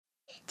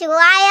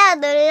좋아요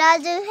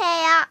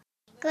눌러주세요.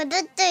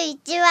 구독도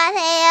잊지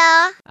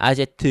마세요.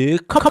 아제트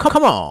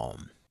컴온.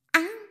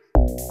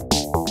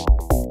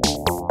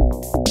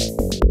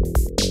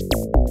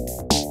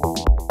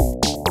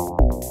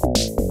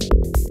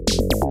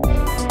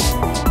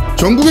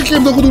 전국의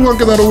게임 덕후들과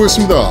함께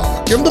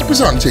나눠보겠습니다.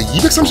 겜덕비상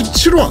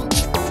제237화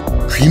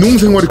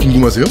귀농생활이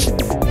궁금하세요?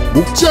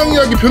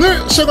 목장이야기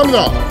편을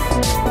시작합니다.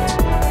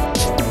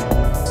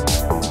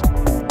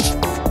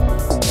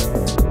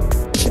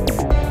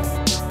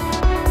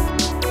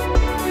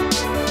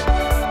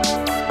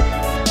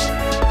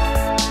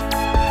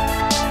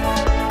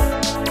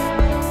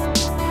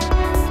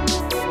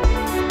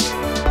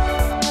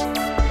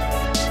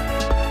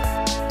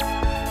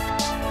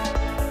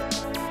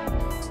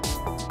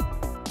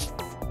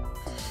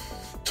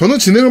 저는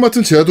진행을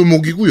맡은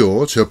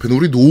제아도목이고요. 제 옆에는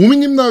우리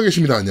노우미님 나와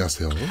계십니다.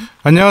 안녕하세요.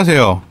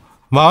 안녕하세요.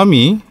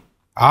 마음이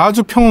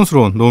아주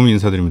평온스러운 노우미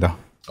인사드립니다.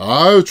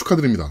 아유,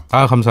 축하드립니다.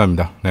 아,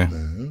 감사합니다. 네.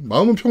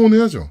 마음은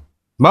평온해야죠.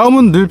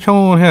 마음은 늘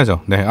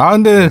평온해야죠. 네. 아,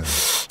 근데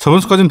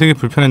저번 주까지는 되게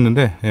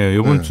불편했는데,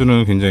 이번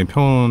주는 굉장히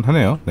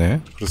평온하네요.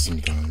 네.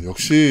 그렇습니다.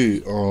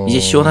 역시,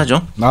 이제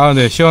시원하죠? 아,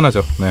 네,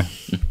 시원하죠. 네.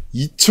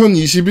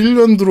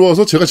 2021년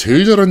들어와서 제가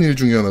제일 잘한 일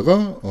중에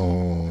하나가,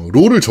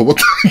 롤을 접었다는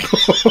거.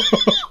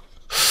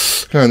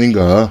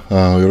 아닌가,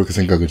 이렇게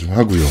생각을 좀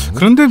하고요.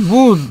 그런데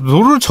뭐,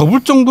 롤을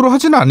접을 정도로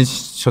하지는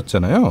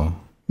않으셨잖아요.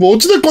 뭐,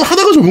 어찌됐건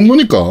하다가 접은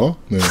거니까.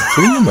 네,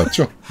 접은 건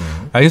맞죠. 네.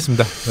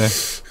 알겠습니다. 네.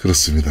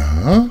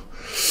 그렇습니다.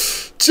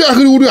 자,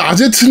 그리고 우리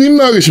아제트님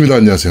나와 계십니다.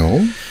 안녕하세요.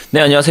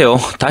 네, 안녕하세요.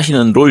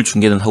 다시는 롤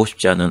중계는 하고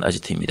싶지 않은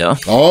아지트입니다.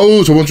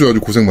 아우, 저번 주에 아주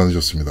고생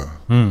많으셨습니다.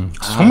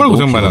 정말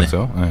고생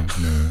많았죠. 네.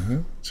 네.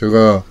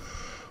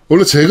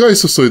 원래 제가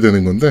있었어야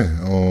되는 건데,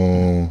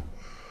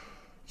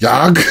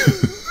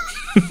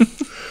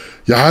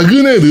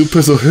 야근의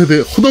늪에서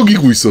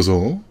허덕이고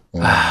있어서,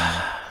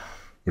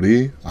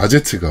 우리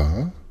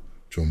아제트가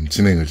좀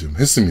진행을 좀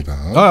했습니다.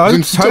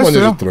 아제트 진짜 많이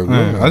잘했어요.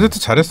 하셨더라고요. 네. 아제트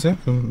잘했어요.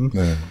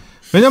 네.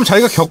 왜냐면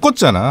자기가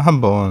겪었잖아,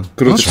 한번.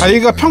 그렇죠.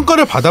 자기가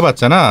평가를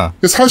받아봤잖아.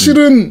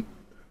 사실은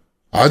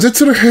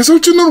아제트를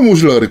해설진으로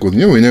모시려고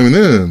그랬거든요.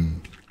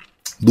 왜냐면은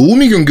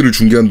노우미 경기를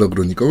중계한다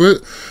그러니까 왜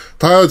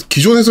다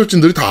기존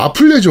해설진들이 다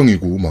아플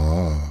예정이고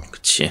막.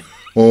 그치.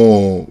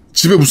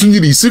 집에 무슨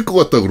일이 있을 것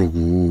같다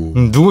그러고.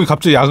 누구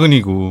갑자기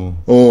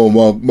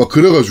야근이고. 막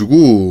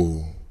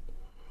그래가지고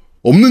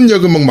없는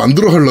야근 막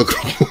만들어 하려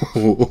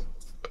그러고.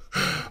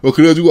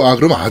 그래가지고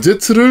그럼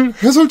아제트를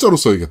해설자로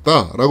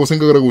써야겠다라고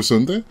생각을 하고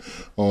있었는데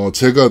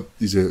제가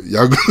이제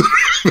야근을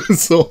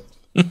하면서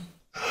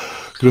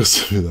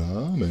그렇습니다.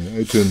 네,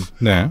 하여튼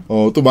네.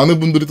 또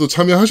많은 분들이 또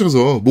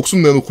참여하셔서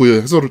목숨 내놓고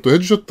해설을 또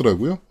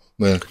해주셨더라고요.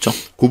 네, 그렇죠.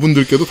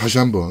 그분들께도 다시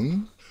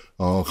한번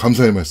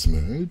감사의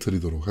말씀을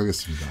드리도록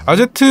하겠습니다.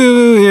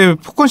 아제트의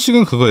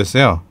폭언식은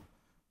그거였어요.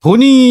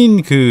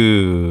 본인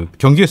그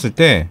경기했을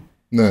때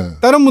네,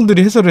 다른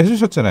분들이 해설을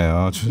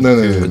해주셨잖아요.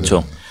 네네,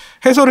 그렇죠.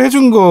 해설을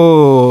해준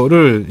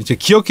거를 이제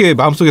기억해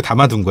마음속에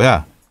담아둔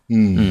거야.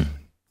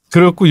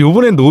 그래갖고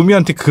요번에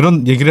노미한테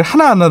그런 얘기를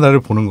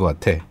하나하나를 보는 것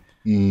같아.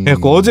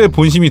 그래갖고 어제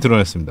본심이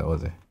드러났습니다.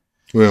 어제.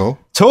 왜요?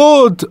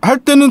 저 할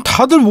때는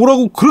다들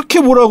그렇게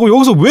뭐라고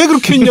여기서 왜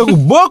그렇게 했냐고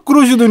막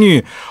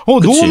그러시더니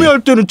노미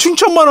할 때는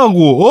칭찬만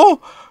하고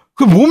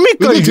그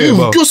뭡니까 근데 이게. 되게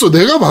웃겼어.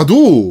 내가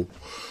봐도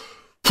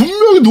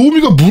분명히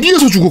노미가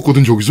무리해서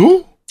죽었거든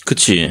저기서.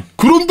 그치.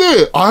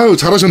 그런데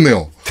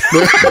잘하셨네요. 네.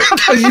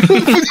 이런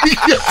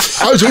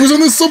분위기야.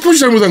 저기서는 서폿이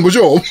잘못한 거죠.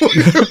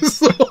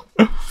 이러면서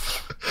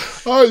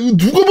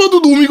누가 봐도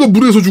노미가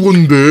물에서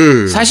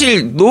죽었는데.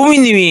 사실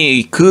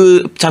노미님이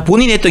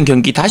본인이 했던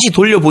경기 다시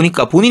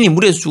돌려보니까 본인이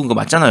물에서 죽은 거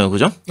맞잖아요,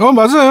 그죠?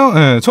 맞아요.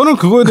 네, 저는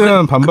그거에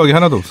대한 반박이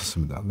하나도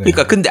없었습니다. 네.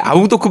 그러니까 근데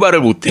아무도 그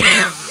말을 못해.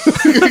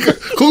 그러니까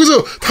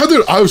거기서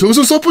다들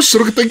저기서 서폿이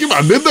저렇게 땡기면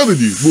안 된다느니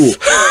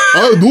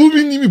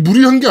노미님이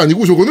무리한 게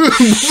아니고 저거는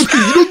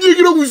이런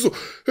얘기를 하고 있어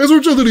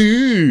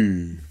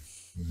해설자들이.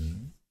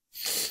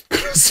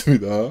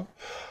 그렇습니다.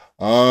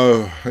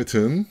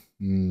 하여튼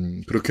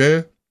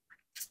그렇게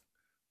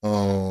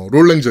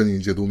롤랭전이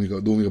이제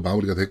노미가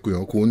마무리가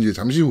됐고요. 그건 이제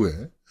잠시 후에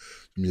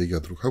좀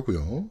얘기하도록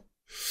하고요.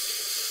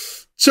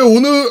 자,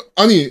 오늘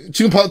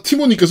지금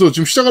티모님께서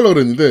지금 시작하려고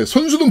그랬는데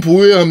선수는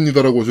보호해야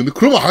합니다라고 하셨는데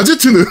그럼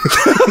아제트는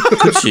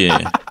그렇지.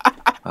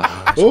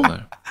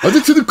 정말.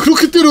 아제트는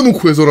그렇게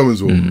때려놓고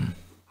해설하면서.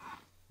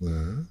 네.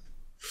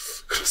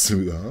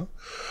 그렇습니다.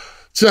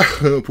 자,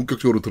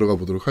 본격적으로 들어가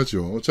보도록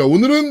하죠. 자,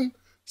 오늘은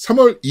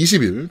 3월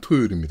 20일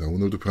토요일입니다.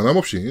 오늘도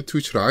변함없이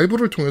트위치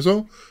라이브를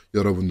통해서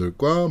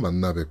여러분들과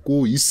만나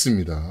뵙고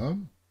있습니다.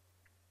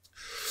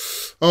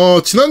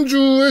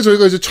 지난주에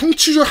저희가 이제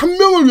청취자 한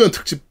명을 위한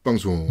특집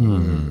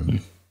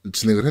방송을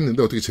진행을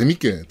했는데 어떻게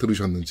재밌게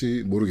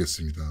들으셨는지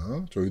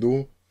모르겠습니다.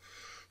 저희도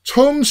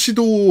처음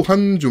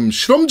시도한 좀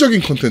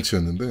실험적인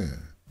콘텐츠였는데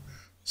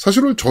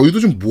사실은 저희도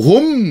좀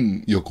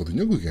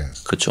모험이었거든요, 그게.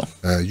 그렇죠.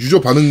 네,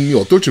 유저 반응이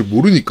어떨지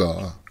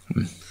모르니까.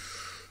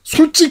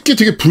 솔직히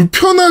되게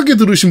불편하게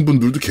들으신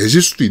분들도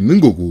계실 수도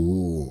있는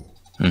거고.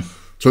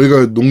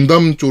 저희가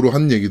농담조로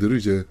한 얘기들을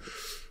이제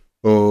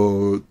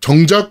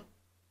정작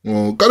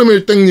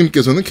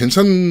까르멜땡님께서는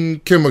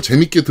괜찮게 막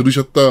재밌게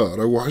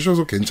들으셨다라고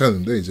하셔서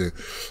괜찮은데, 이제,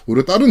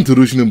 오히려 다른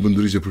들으시는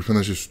분들이 이제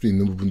불편하실 수도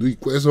있는 부분도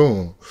있고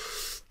해서,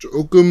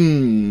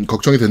 조금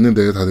걱정이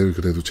됐는데, 다들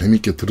그래도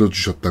재밌게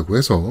들어주셨다고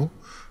해서,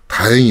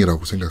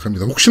 다행이라고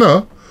생각합니다.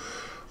 혹시나,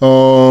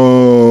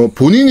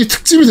 본인이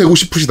특집이 되고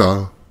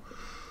싶으시다.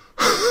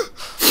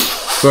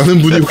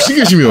 라는 분이 혹시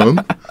계시면,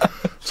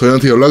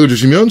 저희한테 연락을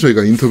주시면,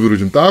 저희가 인터뷰를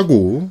좀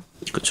따고,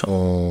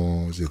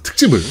 그쵸. 이제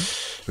특집을,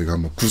 저희가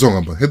한번 구성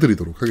한번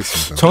해드리도록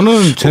하겠습니다.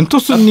 저는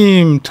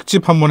젠토스님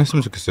특집 한번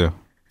했으면 좋겠어요.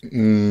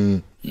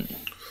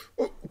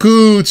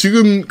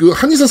 지금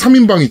한의사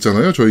 3인방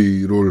있잖아요.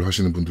 저희 롤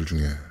하시는 분들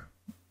중에.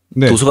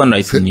 네. 도서관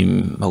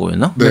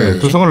라이프님하고였나? 네.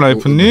 도서관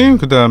라이프님,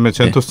 그 다음에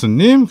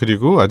젠토스님,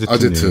 그리고 아제트님.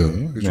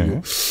 아제트.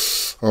 네.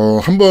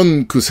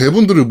 한번 그 세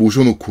분들을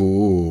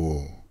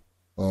모셔놓고,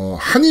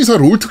 한의사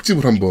롤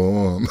특집을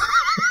한번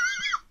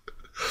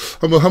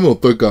하면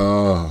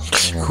어떨까.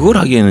 그걸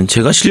하기에는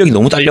제가 실력이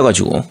너무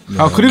딸려가지고.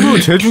 그리고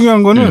제일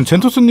중요한 거는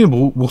젠토스님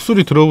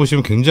목소리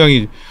들어보시면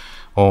굉장히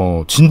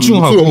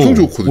진중하고 목소리 엄청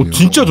좋거든요.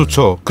 진짜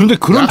좋죠. 그런데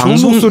그런 좋은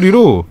방송...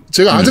 목소리로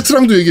제가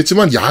아제트랑도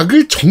얘기했지만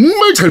약을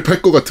정말 잘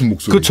팔 것 같은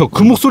목소리. 그렇죠.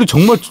 그 목소리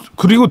정말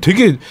그리고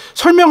되게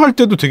설명할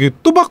때도 되게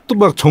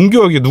또박또박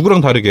정교하게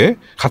누구랑 다르게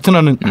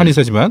같은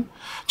한의사지만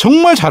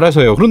정말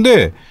잘하셔요.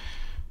 그런데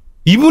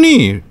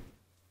이분이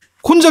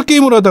혼자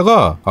게임을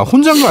하다가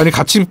혼자가 아니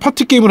같이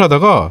파티 게임을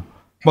하다가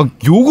막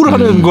욕을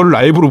하는 걸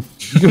라이브로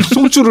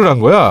송출을 한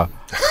거야.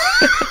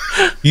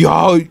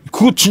 이야,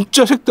 그거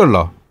진짜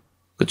색달라.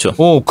 그렇죠.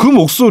 그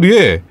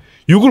목소리에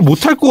욕을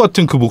못할 것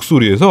같은 그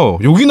목소리에서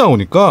욕이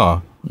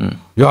나오니까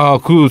야,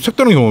 그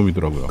색다른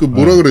경험이더라고요. 그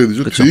뭐라 그래야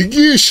되죠? 그쵸.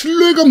 되게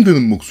신뢰감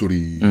드는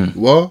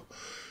목소리와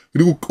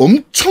그리고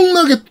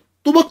엄청나게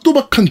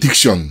또박또박한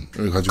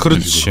딕션을 가지고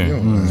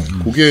계시거든요.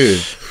 그게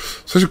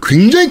사실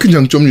굉장히 큰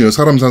장점이에요.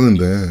 사람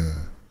사는데.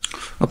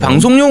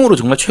 방송용으로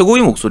정말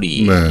최고의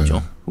목소리죠.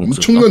 네.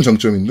 엄청난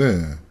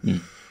장점인데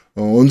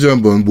언제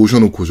한번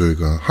모셔놓고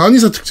저희가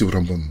한의사 특집을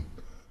한번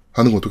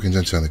하는 것도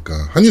괜찮지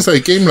않을까.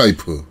 한의사의 게임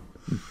라이프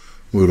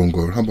뭐 이런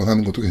걸 한번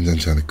하는 것도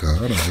괜찮지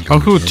않을까라는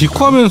생각이 그리고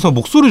디코 하면서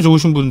목소리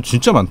좋으신 분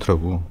진짜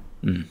많더라고.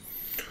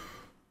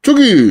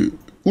 저기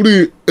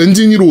우리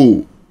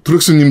엔지니로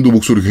드렉스님도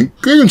목소리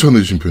꽤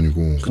괜찮으신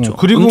편이고. 그렇죠.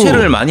 그리고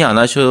음체를 많이 안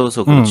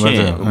하셔서 그렇지.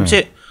 맞아요.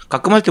 음체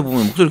가끔 할 때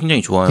보면 목소리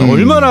굉장히 좋아요.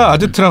 얼마나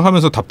아제트랑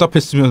하면서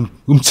답답했으면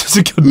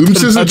음체를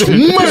음체를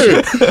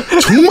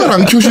정말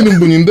안 켜시는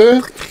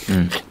분인데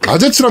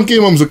아제트랑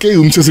게임하면서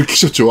음체를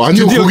키셨죠.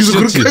 아니요, 거기서 키셨지.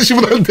 그렇게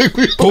하시면 안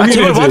되고요.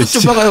 제발 와드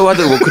좀 박아요,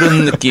 와드. 뭐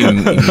그런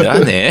느낌입니다.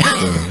 네.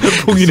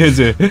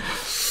 포기해제. 네.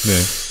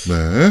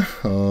 네.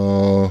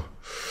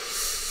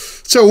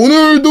 자,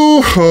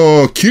 오늘도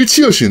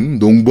길치 여신,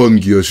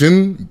 농번기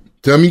여신,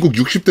 대한민국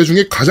 60대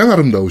중에 가장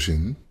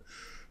아름다우신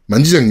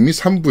만지장님이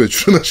 3부에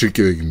출연하실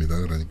계획입니다.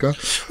 그러니까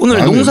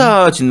오늘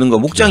농사 짓는 거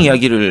목장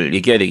이야기를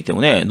얘기해야 되기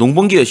때문에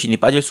농번기 여신이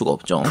빠질 수가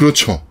없죠.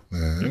 그렇죠. 네,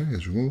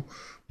 그래가지고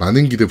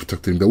많은 기대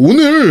부탁드립니다.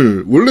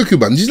 오늘 원래 그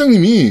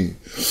만지장님이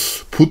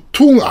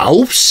보통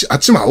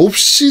아침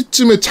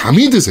 9시쯤에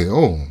잠이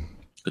드세요.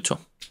 그렇죠.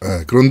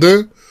 네,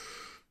 그런데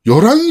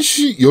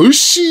 11시,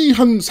 10시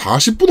한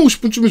 40분,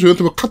 50분쯤에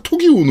저희한테 막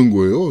카톡이 오는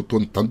거예요.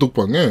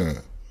 단톡방에.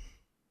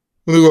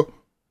 내가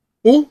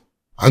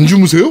안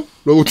주무세요?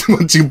 라고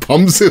했더니 지금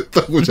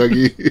밤새웠다고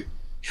자기.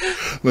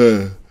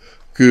 네.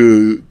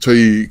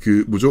 저희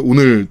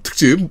오늘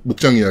특집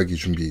목장 이야기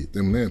준비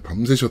때문에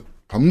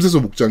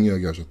밤새서 목장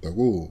이야기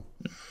하셨다고.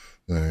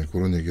 네,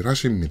 그런 얘기를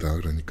하십니다.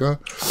 그러니까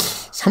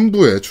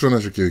 3부에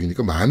출연하실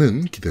계획이니까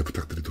많은 기대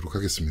부탁드리도록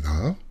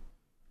하겠습니다.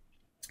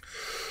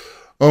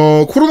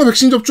 코로나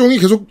백신 접종이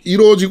계속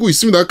이루어지고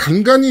있습니다.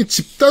 간간히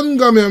집단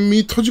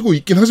감염이 터지고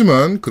있긴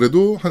하지만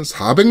그래도 한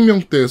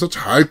 400명대에서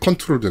잘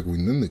컨트롤되고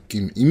있는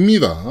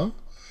느낌입니다.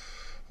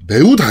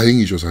 매우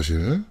다행이죠,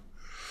 사실.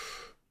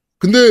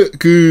 근데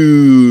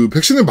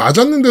백신을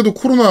맞았는데도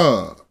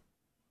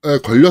코로나에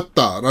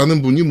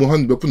걸렸다라는 분이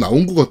한 몇 분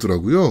나온 것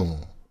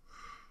같더라고요.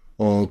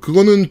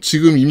 그거는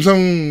지금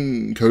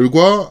임상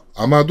결과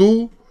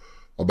아마도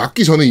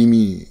맞기 전에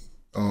이미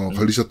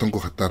걸리셨던 것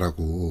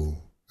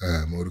같다라고 네,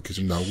 이렇게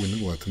좀 나오고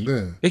있는 것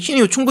같은데.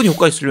 백신이 충분히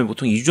효과 있으려면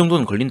보통 2주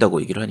정도는 걸린다고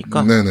얘기를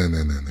하니까.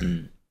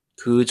 네네네네.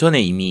 그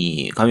전에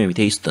이미 감염이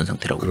돼 있었던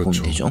상태라고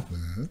그렇죠. 보면 되죠. 네.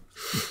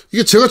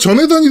 이게 제가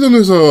전에 다니던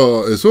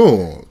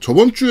회사에서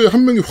저번 주에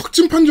한 명이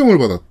확진 판정을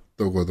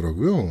받았다고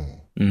하더라고요.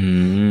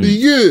 근데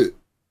이게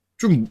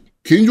좀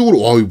개인적으로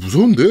이거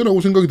무서운데? 라고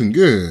생각이 든 게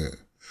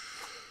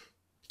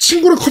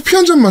친구랑 커피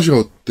한 잔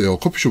마셨대요.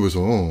 커피숍에서.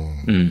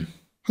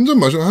 한 잔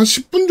마셔 한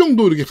 10분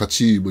정도 이렇게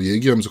같이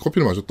얘기하면서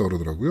커피를 마셨다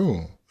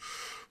그러더라고요.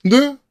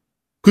 근데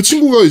그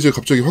친구가 이제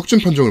갑자기 확진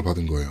판정을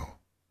받은 거예요.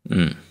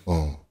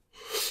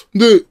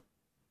 근데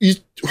이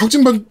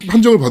확진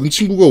판정을 받은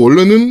친구가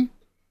원래는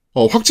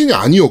확진이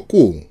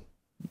아니었고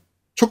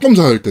첫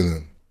검사할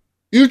때는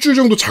일주일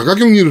정도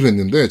자가격리를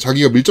했는데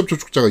자기가 밀접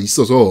접촉자가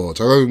있어서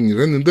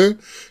자가격리를 했는데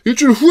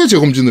일주일 후에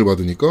재검진을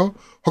받으니까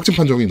확진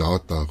판정이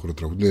나왔다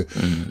그러더라고요. 근데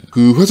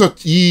그 회사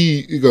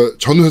그러니까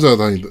전 회사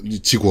다니던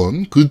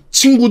직원 그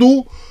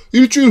친구도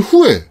일주일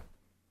후에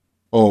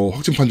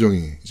확진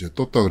판정이 이제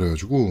떴다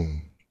그래가지고,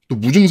 또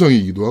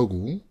무증상이기도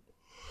하고,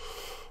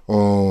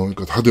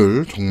 그러니까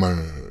다들 정말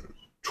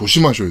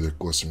조심하셔야 될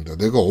것 같습니다.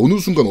 내가 어느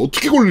순간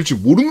어떻게 걸릴지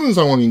모르는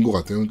상황인 것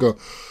같아요. 그러니까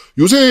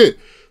요새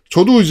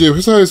저도 이제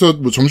회사에서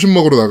뭐 점심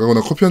먹으러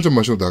나가거나 커피 한 잔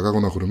마시러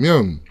나가거나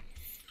그러면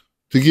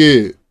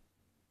되게,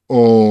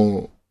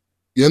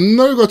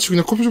 옛날 같이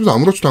그냥 커피숍에서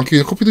아무렇지도 않게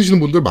그냥 커피 드시는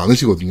분들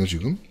많으시거든요,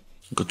 지금.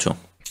 그렇죠.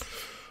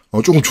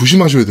 조금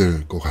조심하셔야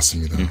될 것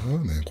같습니다. 네,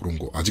 그런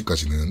거.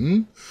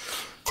 아직까지는.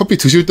 커피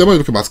드실 때만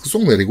이렇게 마스크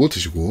쏙 내리고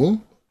드시고,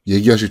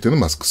 얘기하실 때는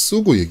마스크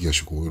쓰고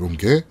얘기하시고, 이런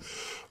게,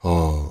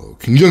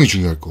 굉장히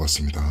중요할 것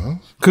같습니다.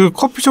 그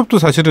커피숍도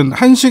사실은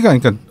 1시간,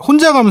 그러니까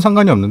혼자 가면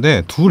상관이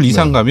없는데, 둘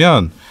이상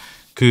가면,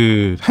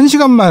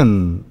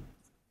 1시간만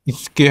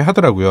있게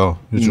하더라고요,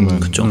 요즘은.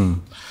 그쵸.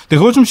 근데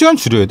그걸 좀 시간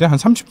줄여야 돼? 한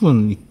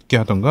 30분 있게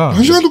하던가.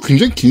 1시간도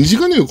굉장히 긴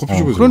시간이에요,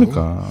 커피숍에서.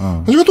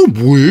 그러니까. 1시간 동안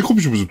뭐해,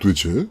 커피숍에서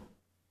도대체?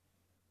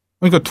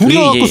 그러니까 둘이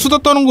와갖고 수다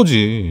떠는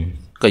거지.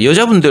 그러니까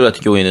여자분들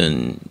같은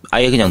경우에는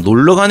아예 그냥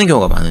놀러 가는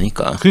경우가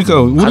많으니까.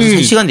 그러니까 우리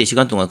 3시간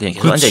 4시간 동안 그냥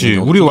계속 앉아 있는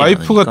경우. 우리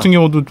와이프 같은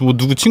경우도 뭐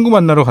누구 친구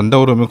만나러 간다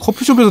그러면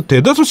커피숍에서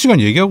 4-5시간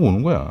얘기하고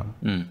오는 거야.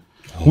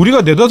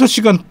 우리가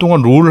 4-5시간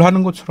동안 롤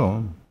하는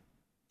것처럼.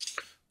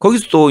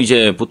 거기서 또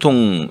이제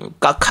보통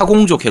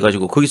카공족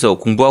해가지고 거기서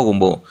공부하고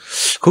뭐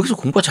거기서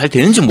공부가 잘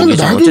되는지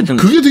모르겠지만 나도 어쨌든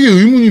그게 되게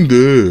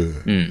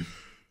의문인데.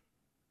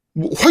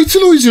 뭐 화이트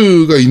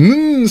노이즈가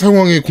있는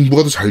상황에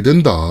공부가 더 잘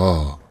된다.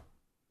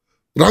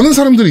 라는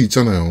사람들이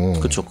있잖아요.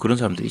 그렇죠. 그런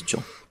사람들이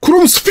있죠.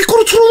 그럼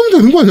스피커로 틀어놓으면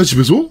되는 거 아니야,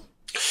 집에서?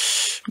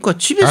 그러니까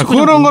집에서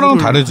그런 거랑은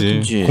다르지.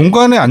 하든지.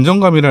 공간의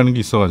안정감이라는 게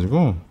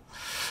있어가지고.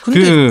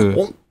 근데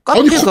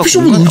아니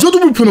커피숍은 의자도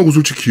불편하고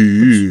솔직히.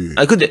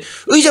 아니 근데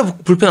의자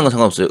불편한 건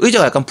상관없어요.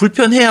 의자가 약간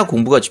불편해야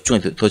공부가 집중이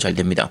더 잘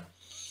됩니다.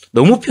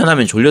 너무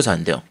편하면 졸려서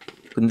안 돼요.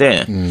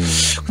 근데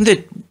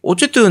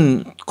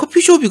어쨌든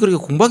커피숍이 그렇게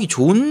공부하기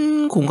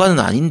좋은 공간은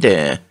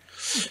아닌데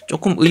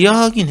조금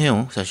의아하긴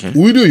해요, 사실.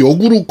 오히려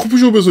역으로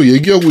커피숍에서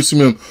얘기하고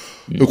있으면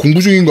공부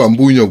중인 거 안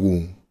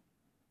보이냐고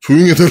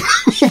조용히 해달라고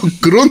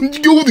그런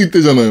경우도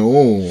있대잖아요.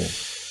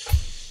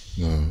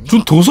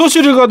 좀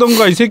도서실을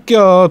가던가 이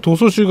새끼야.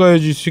 도서실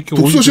가야지 이 새끼.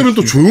 독서실은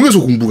또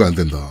조용해서 공부가 안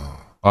된다.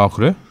 아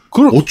그래?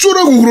 그럼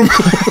어쩌라고 그러면.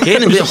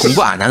 걔는 그냥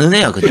공부 안 하는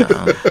애야 그냥.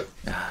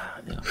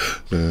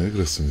 네,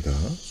 그렇습니다.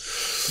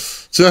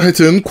 자,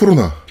 하여튼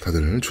코로나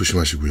다들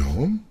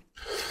조심하시고요.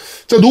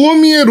 자,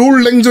 노어미의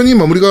롤 냉전이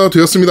마무리가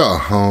되었습니다.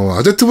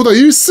 아제트보다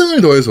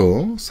 1승을 더해서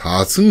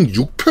 4승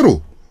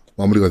 6패로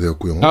마무리가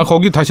되었고요.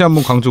 거기 다시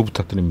한번 강조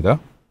부탁드립니다.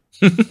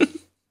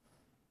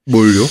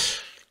 뭘요?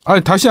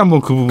 다시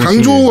한번 그 부분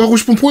강조하고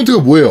싶은 포인트가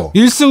뭐예요?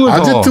 1승을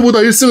아제트보다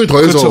 1승을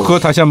더해서. 그렇죠. 그거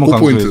다시 한번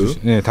강조해 포인트. 주시.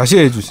 네, 다시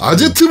해 주시죠.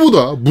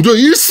 아제트보다 무려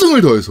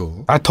 1승을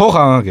더해서. 더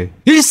강하게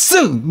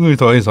 1승을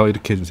더해서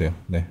이렇게 해 주세요.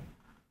 네.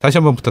 다시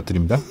한번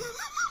부탁드립니다.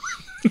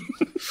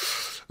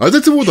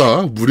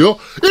 아제트보다 무려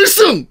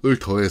 1승을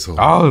더해서.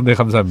 네,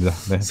 감사합니다.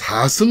 네.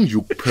 4승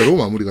 6패로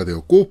마무리가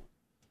되었고,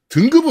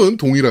 등급은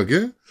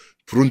동일하게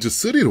브론즈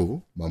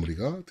 3로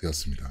마무리가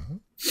되었습니다.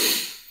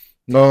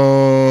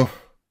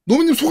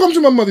 노미님 소감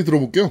좀 한마디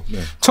들어볼게요. 네.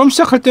 처음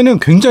시작할 때는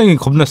굉장히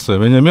겁났어요.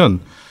 왜냐면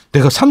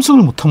내가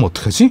 3승을 못하면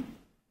어떡하지?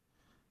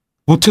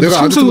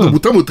 내가 아제트보다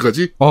못하면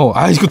어떡하지?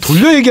 이거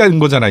돌려 얘기하는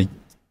거잖아.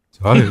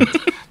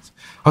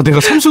 내가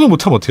 3승을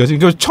못하면 어떡하지?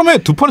 그러니까 처음에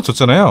 2판을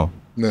졌잖아요.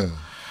 네.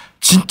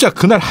 진짜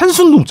그날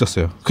한숨도 못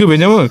잤어요. 그게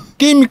왜냐면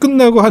게임이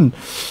끝나고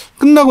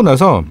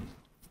나서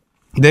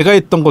내가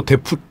했던 거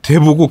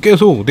대보고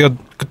계속 내가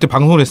그때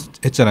방송을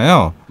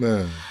했잖아요.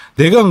 네.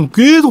 내가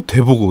계속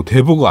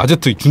대보고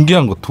아제트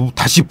중계한 거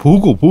다시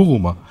보고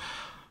막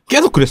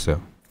계속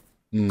그랬어요.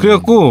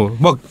 그래갖고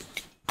막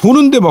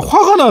보는데 막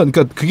화가 나.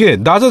 그러니까 그게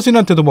나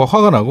자신한테도 막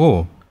화가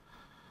나고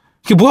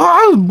그게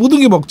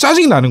모든 게 막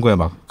짜증이 나는 거야.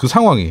 막 그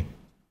상황이.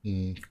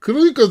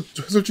 그러니까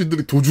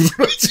해설진들이 도주를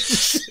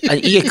하지.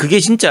 아니 그게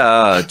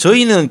진짜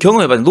저희는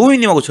경험해봤는데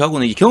노희님하고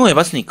저하고는 이게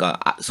경험해봤으니까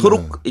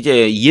서로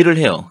이제 이해를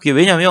해요. 그게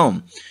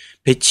왜냐면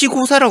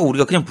배치고사라고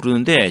우리가 그냥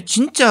부르는데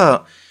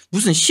진짜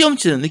무슨 시험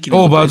치는 느낌이.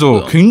 맞아.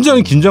 있고요.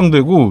 굉장히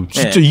긴장되고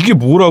진짜 이게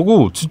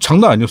뭐라고 진짜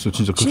장난 아니었어요.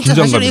 진짜 그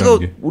긴장감이라는 사실 이거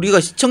게. 우리가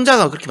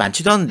시청자가 그렇게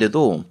많지도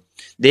않은데도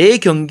내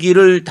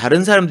경기를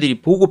다른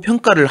사람들이 보고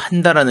평가를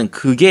한다라는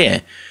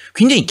그게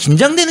굉장히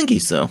긴장되는 게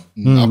있어요.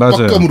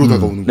 압박감으로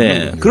다가오는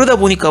거예요. 네. 그러다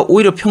보니까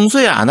오히려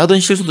평소에 안 하던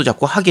실수도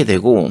자꾸 하게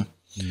되고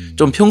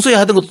좀 평소에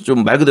하던 것도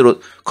좀 말 그대로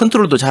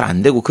컨트롤도 잘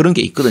안 되고 그런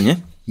게 있거든요.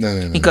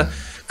 네네네. 그러니까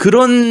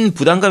그런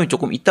부담감이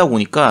조금 있다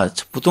보니까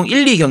보통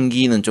 1,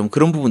 2경기는 좀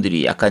그런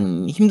부분들이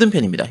약간 힘든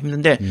편입니다.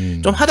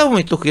 힘든데 좀 하다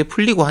보면 또 그게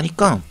풀리고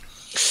하니까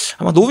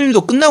아마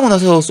노비님도 끝나고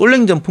나서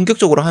솔랭전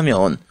본격적으로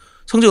하면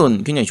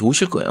성적은 굉장히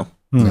좋으실 거예요.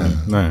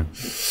 네.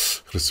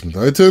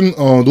 그렇습니다. 하여튼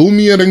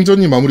노미의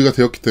랭전이 마무리가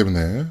되었기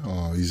때문에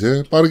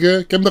이제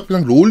빠르게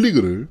겜덕비상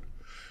롤리그를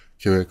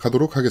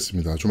계획하도록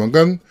하겠습니다.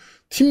 조만간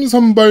팀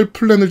선발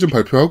플랜을 좀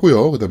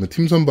발표하고요. 그다음에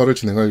팀 선발을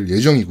진행할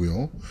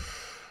예정이고요.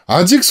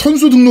 아직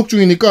선수 등록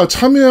중이니까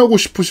참여하고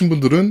싶으신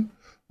분들은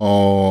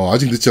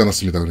아직 늦지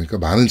않았습니다. 그러니까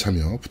많은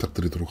참여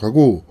부탁드리도록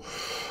하고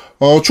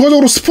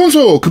추가적으로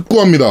스폰서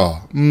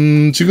급구합니다.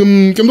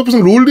 지금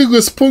겜덕비상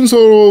롤리그의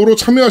스폰서로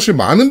참여하실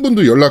많은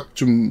분들 연락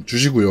좀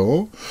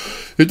주시고요.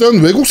 일단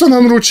외국산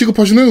한우를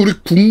취급하시는 우리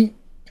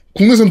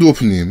국내산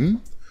두어프님,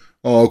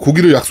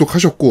 고기를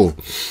약속하셨고,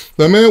 그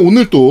다음에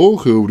오늘 또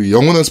우리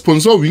영원한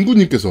스폰서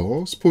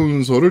윙구님께서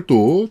스폰서를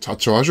또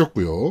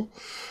자처하셨고요.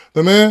 그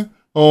다음에,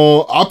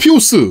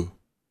 아피오스,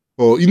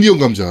 인디언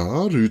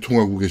감자를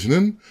유통하고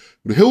계시는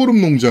우리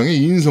해오름 농장의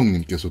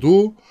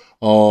이인성님께서도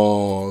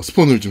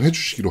스폰을 좀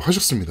해주시기로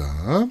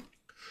하셨습니다.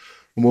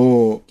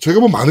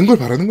 제가 많은 걸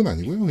바라는 건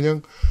아니고요.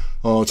 그냥,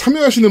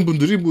 참여하시는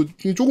분들이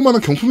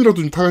조그마한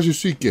경품이라도 좀 타가실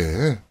수 있게,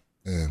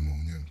 그냥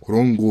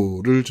그런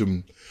거를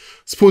좀,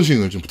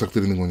 스폰싱을 좀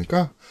부탁드리는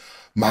거니까,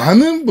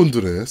 많은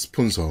분들의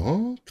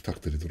스폰서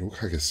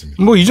부탁드리도록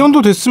하겠습니다. 이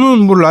정도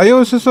됐으면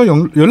라이엇에서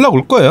연락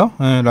올 거예요.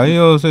 네,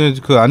 라이엇에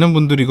아는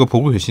분들이 이거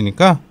보고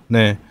계시니까,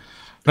 네.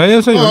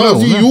 라이엇에 연락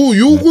오면.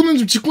 요거는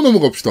좀 짚고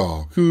넘어갑시다.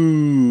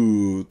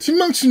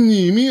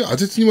 팀망치님이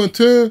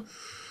아제트님한테,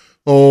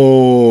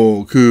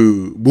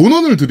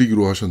 모넌을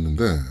드리기로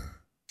하셨는데,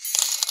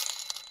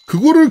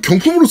 그거를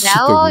경품으로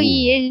쓰셨다고. 라오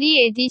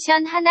이엘리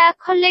에디션 하나,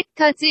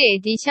 컬렉터즈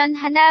에디션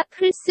하나,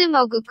 플스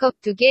머그컵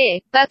 2개,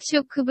 액박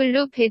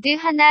쇼크블루 패드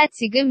하나.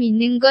 지금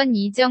있는 건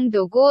이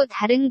정도고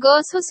다른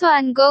거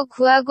소소한 거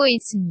구하고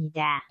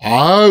있습니다.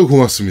 아유,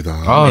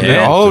 고맙습니다.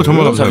 네.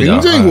 정말 감사합니다.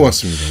 굉장히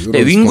고맙습니다.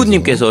 네,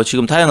 윙구님께서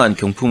지금 다양한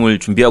경품을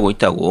준비하고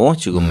있다고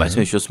지금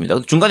말씀해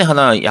주셨습니다. 중간에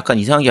하나 약간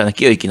이상한 게 하나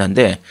끼어 있긴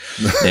한데,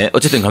 네,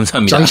 어쨌든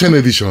감사합니다. 장첸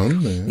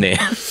에디션. 네.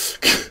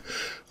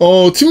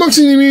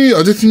 팀망치님이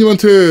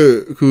아제트님한테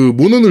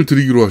모넌을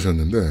드리기로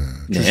하셨는데,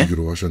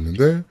 주시기로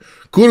하셨는데,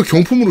 그거를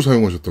경품으로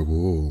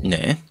사용하셨다고.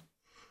 네.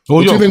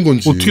 어떻게 된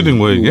건지. 어떻게 된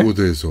거야, 이게? 그거에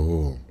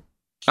대해서.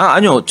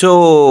 아니요.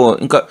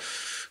 그러니까,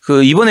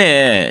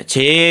 이번에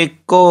제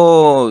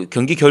거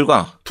경기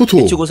결과. 토토.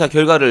 배치고사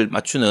결과를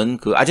맞추는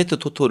아제트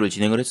토토를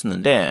진행을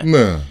했었는데.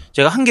 네.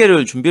 제가 한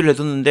개를 준비를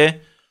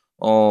해뒀는데,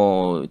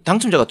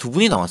 당첨자가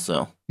 2분이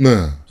나왔어요. 네.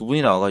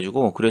 2분이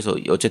나와가지고, 그래서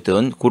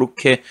어쨌든,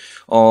 그렇게,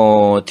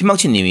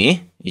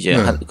 팀망치님이 이제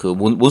네.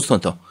 몬스터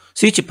헌터,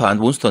 스위치판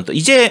몬스터 헌터,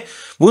 이제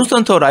몬스터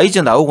헌터 라이즈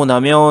나오고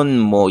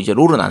나면 이제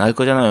롤은 안 할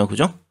거잖아요.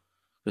 그죠?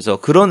 그래서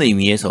그런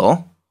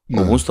의미에서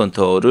네. 몬스터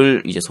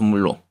헌터를 이제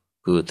선물로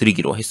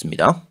드리기로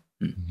했습니다.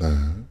 네.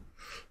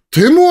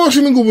 데모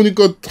하시는 거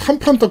보니까 한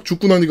판 딱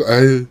죽고 나니까,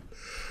 에이,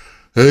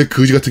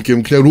 거지 같은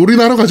게임 그냥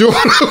롤이나 하러 가죠.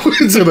 라고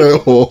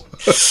했잖아요.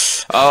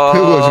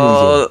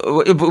 데모하시면서.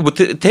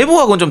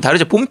 데모하고는 좀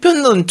다르죠.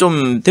 본편은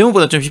좀,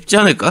 데모보다 좀 쉽지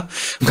않을까?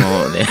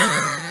 네.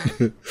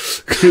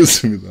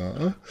 그렇습니다.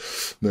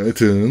 네,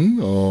 하여튼,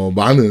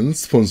 많은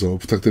스폰서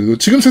부탁드리고,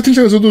 지금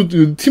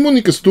채팅창에서도,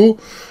 티모님께서도,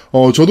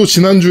 저도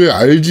지난주에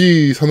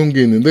RG 사놓은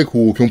게 있는데,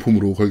 그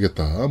경품으로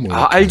걸겠다.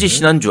 RG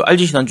신한주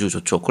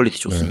좋죠. 퀄리티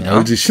좋습니다. 네,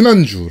 RG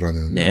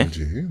신한주라는, 네. RG.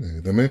 네,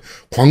 그 다음에,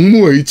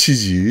 광무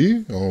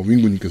HG,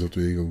 윙구님께서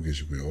또 얘기하고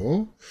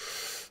계시고요.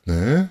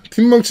 네,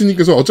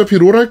 팀망치님께서 어차피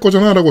롤 할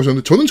거잖아, 라고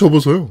하셨는데, 저는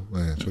접어서요.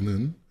 네,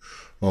 저는,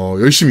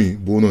 열심히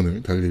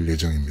모넌을 달릴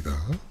예정입니다.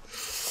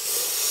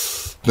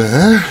 네.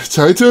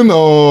 자, 하여튼,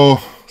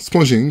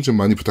 스폰싱 좀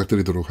많이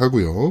부탁드리도록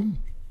하고요.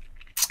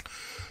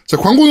 자,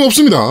 광고는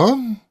없습니다.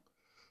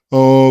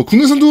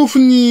 국내산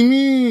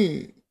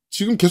두어프님이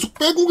지금 계속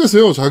빼고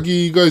계세요.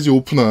 자기가 이제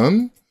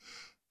오픈한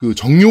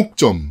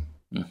정육점.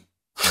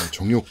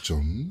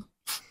 정육점을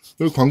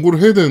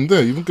광고를 해야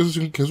되는데, 이분께서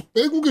지금 계속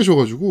빼고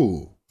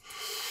계셔가지고,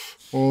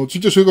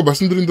 진짜 저희가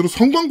말씀드린 대로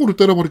성광고를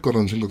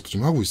때려버릴까라는 생각도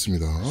좀 하고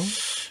있습니다.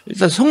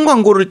 일단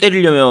성광고를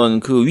때리려면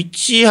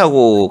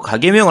위치하고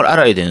가게명을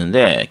알아야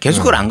되는데 계속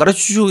그걸 안 가르쳐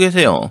주시고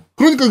계세요.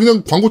 그러니까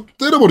그냥 광고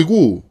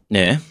때려버리고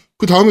네.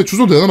 그 다음에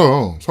주소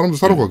내놔라. 사람들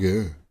사러 가게.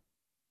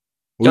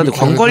 야, 근데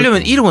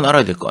광고하려면 이름은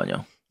알아야 될 거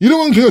아니야.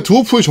 이름은 그냥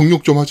드워프의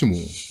정육점 하지 뭐.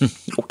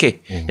 오케이.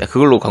 야,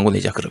 그걸로 광고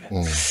내자 그러면.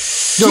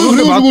 야,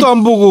 근데 맛도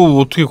안 보고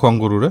어떻게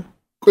광고를 해?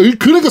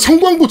 그러니까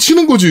성광고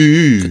치는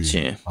거지.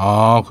 그렇지.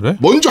 아, 그래?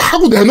 먼저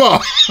하고 내놔.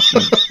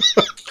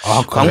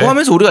 아, 그래?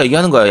 광고하면서 우리가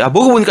얘기하는 거야. 야,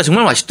 먹어보니까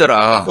정말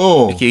맛있더라.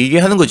 이렇게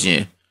얘기하는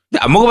거지.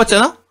 근데 안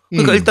먹어봤잖아?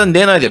 그러니까 일단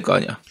내놔야 될 거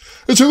아니야.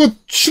 제가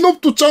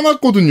신업도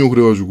짜놨거든요.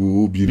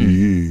 그래가지고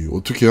미리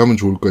어떻게 하면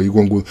좋을까 이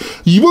광고.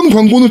 이번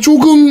광고는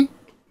조금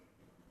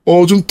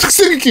좀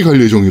특색 있게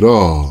갈 예정이라.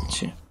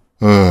 그렇지.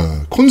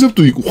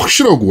 컨셉도 있고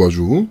확실하고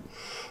아주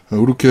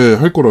이렇게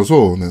할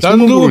거라서. 네,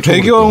 짠도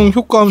배경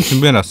효과음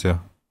준비해놨어요.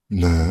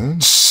 네.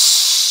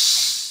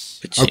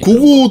 그치.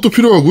 그것도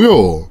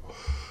필요하고요.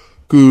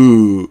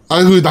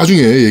 나중에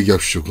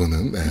얘기합시죠,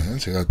 그거는. 네.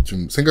 제가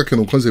좀 생각해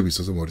놓은 컨셉이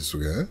있어서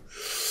머릿속에.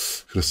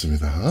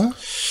 그렇습니다.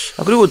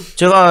 그리고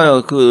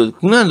제가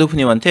국내산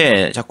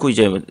대표님한테 자꾸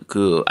이제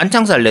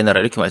안창살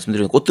내놔라 이렇게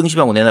말씀드리는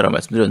꽃등심하고 내놔라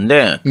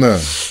말씀드렸는데. 네.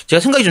 제가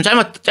생각이 좀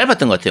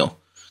짧았던 것 같아요.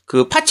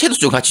 파채도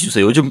좀 같이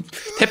주세요. 요즘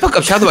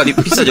대파값이 하도 많이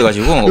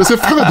비싸져가지고. 요새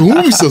파가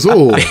너무 비싸서.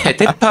 네,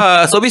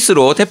 대파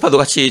서비스로 대파도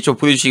같이 좀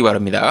보여주시기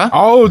바랍니다.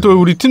 또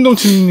우리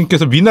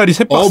팀덩치님께서 미나리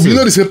 3박스.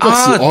 미나리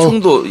 3박스.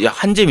 총도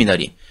한재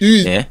미나리.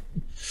 네.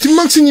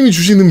 팀망치님이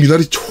주시는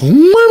미나리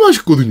정말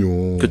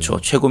맛있거든요.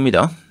 그렇죠.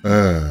 최고입니다. 네.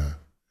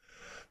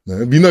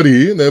 네,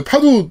 미나리, 네,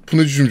 파도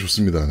보내주시면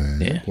좋습니다. 네,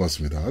 네.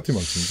 고맙습니다.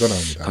 팀왕팀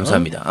사랑합니다.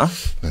 감사합니다.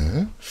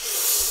 네.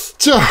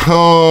 자,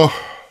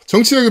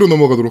 정치 이야기로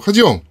넘어가도록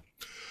하죠.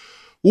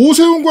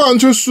 오세훈과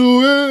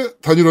안철수의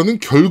단일화는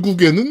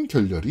결국에는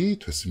결렬이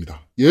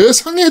됐습니다.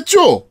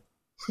 예상했죠?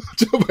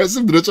 제가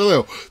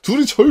말씀드렸잖아요.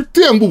 둘이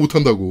절대 양보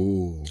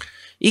못한다고.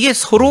 이게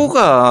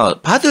서로가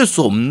받을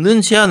수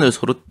없는 제안을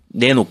서로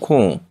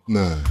내놓고,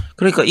 네.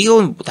 그러니까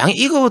이거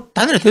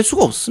단일화 될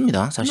수가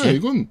없습니다. 사실. 네,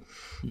 이건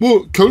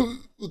뭐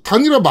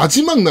단일화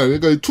마지막 날,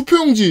 그러니까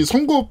투표용지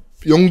선거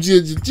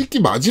용지에 찍기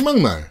마지막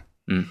날.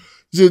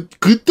 이제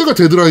그때가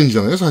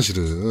데드라인이잖아요,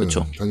 사실은.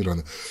 그렇죠.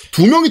 단일화는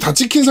두 명이 다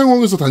찍힌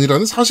상황에서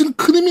단일화는 사실은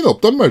큰 의미는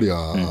없단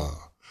말이야.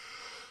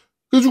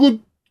 그래가지고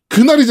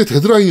그날 이제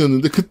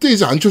데드라인이었는데 그때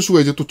이제 안철수가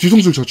이제 또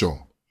뒤통수를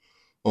쳤죠.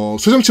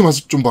 쇠장치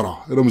맛을 좀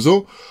봐라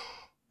이러면서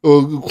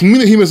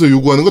국민의힘에서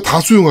요구하는 거 다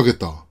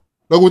수용하겠다.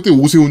 라고 했더니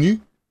오세훈이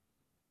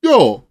야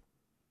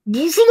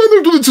무슨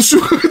안을 도대체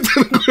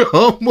수용하겠다는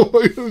거야. 뭐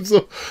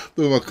이러면서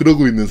또 막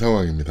그러고 있는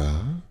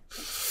상황입니다.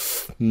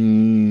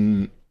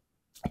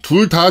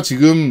 둘 다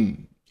지금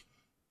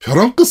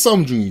벼랑 끝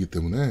싸움 중이기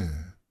때문에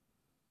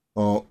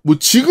뭐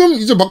지금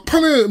이제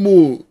막판에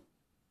뭐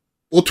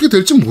어떻게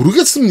될지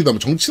모르겠습니다.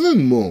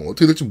 정치는 뭐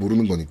어떻게 될지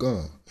모르는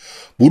거니까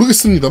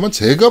모르겠습니다만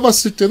제가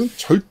봤을 때는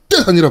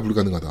절대 단일화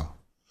불가능하다.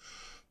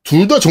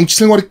 둘 다 정치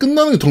생활이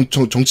끝나는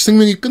정치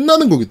생명이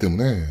끝나는 거기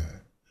때문에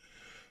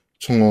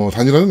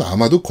단일화는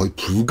아마도 거의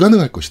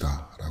불가능할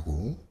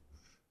것이다라고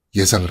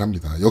예상을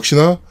합니다.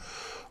 역시나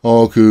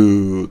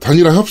그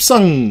단일화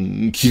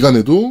협상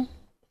기간에도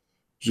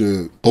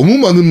이제 너무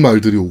많은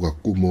말들이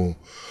오갔고 뭐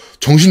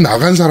정신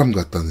나간 사람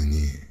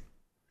같다느니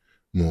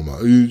뭐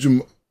막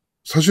요즘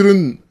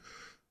사실은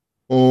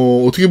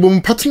어떻게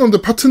보면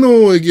파트너인데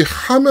파트너에게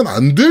하면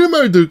안 될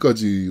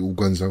말들까지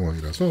오간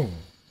상황이라서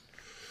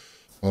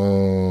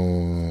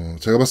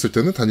제가 봤을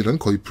때는 단일화는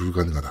거의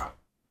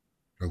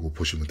불가능하다라고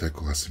보시면 될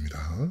것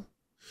같습니다.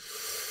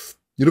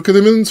 이렇게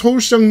되면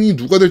서울시장이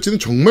누가 될지는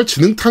정말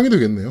지능탕이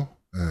되겠네요.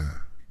 네,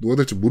 누가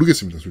될지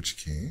모르겠습니다,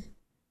 솔직히.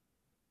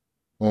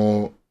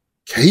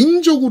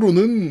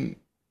 개인적으로는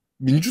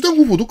민주당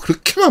후보도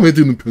그렇게 마음에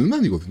드는 편은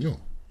아니거든요.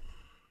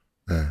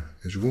 네,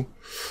 해주고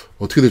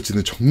어떻게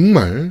될지는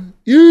정말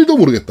 1도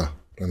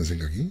모르겠다라는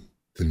생각이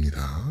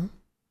듭니다.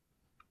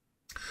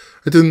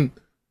 하여튼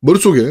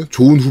머릿속에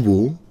좋은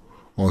후보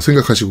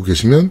생각하시고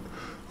계시면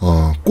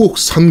꼭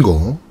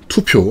선거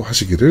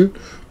투표하시기를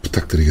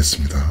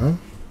부탁드리겠습니다.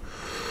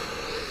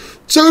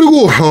 자,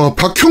 그리고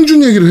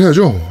박형준 얘기를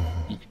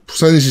해야죠.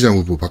 부산시장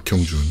후보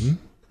박형준.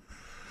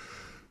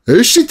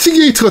 LCT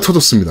게이트가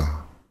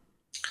터졌습니다.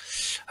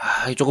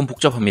 조금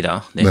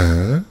복잡합니다. 네.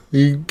 네.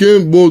 이게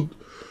뭐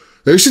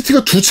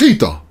LCT가 두 채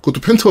있다.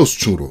 그것도 펜트하우스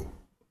층으로.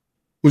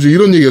 이제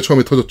이런 얘기가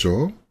처음에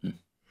터졌죠.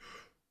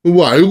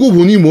 뭐 알고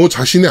보니 뭐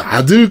자신의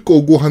아들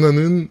거고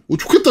하나는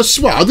좋겠다.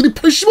 씨발 아들이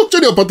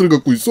 80억짜리 아파트를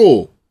갖고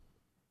있어.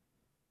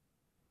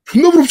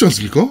 존나 부럽지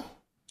않습니까?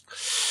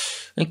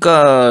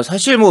 그러니까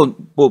사실 뭐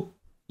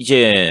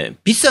이제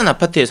비싼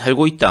아파트에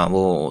살고 있다,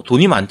 뭐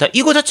돈이 많다,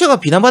 이거 자체가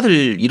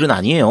비난받을 일은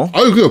아니에요.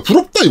 아유, 그냥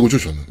부럽다 이거죠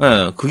저는.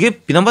 네,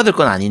 그게 비난받을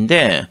건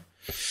아닌데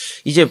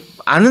이제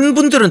아는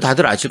분들은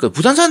다들 아실 거예요.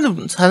 부산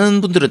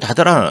사는 분들은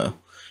다들 알아요.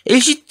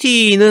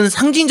 LCT는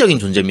상징적인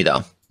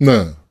존재입니다.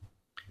 네.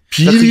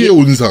 비리의 그러니까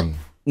온상.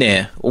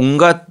 네,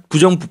 온갖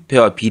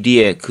부정부패와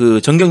비리의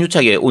그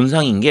정경유착의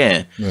온상인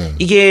게 네.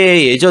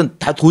 이게 예전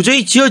다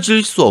도저히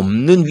지어질 수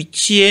없는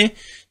위치에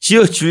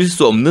지어질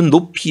수 없는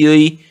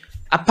높이의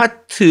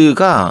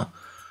아파트가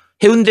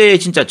해운대에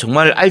진짜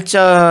정말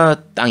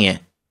알짜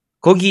땅에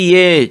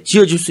거기에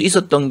지어질 수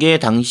있었던 게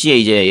당시에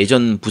이제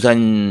예전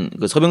부산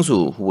그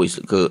서병수 후보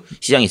그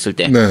시장 있을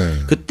때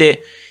네.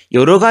 그때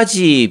여러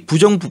가지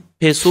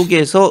부정부패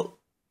속에서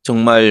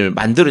정말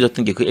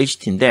만들어졌던 게 그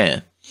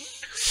LCT인데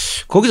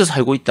거기서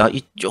살고 있다.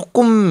 이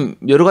조금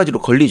여러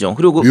가지로 걸리죠.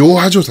 그리고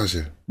묘하죠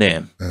사실.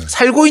 네.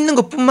 살고 있는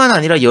것뿐만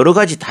아니라 여러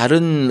가지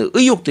다른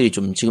의혹들이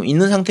좀 지금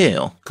있는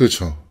상태예요.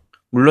 그렇죠.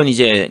 물론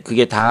이제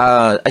그게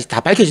아직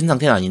다 밝혀진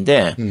상태는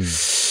아닌데,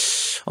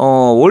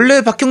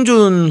 원래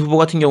박형준 후보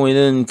같은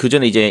경우에는 그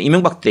전에 이제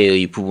이명박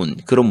때의 부분,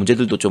 그런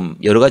문제들도 좀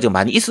여러 가지가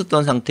많이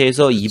있었던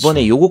상태에서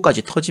이번에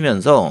요거까지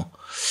터지면서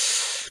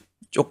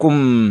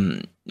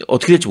조금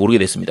어떻게 될지 모르게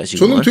됐습니다,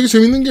 지금. 저는 되게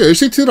재밌는 게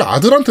LCT를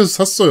아들한테서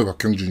샀어요,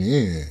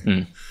 박형준이.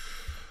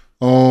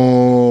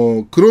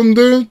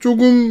 그런데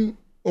조금,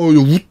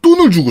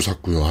 웃돈을 주고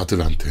샀고요,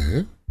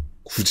 아들한테.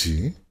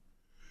 굳이.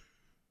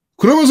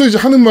 그러면서 이제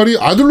하는 말이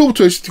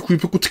아들로부터 LCT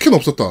구입했고 특혜는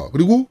없었다.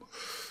 그리고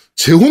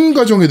재혼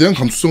가정에 대한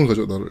감수성을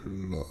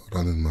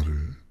가져달라는 말을.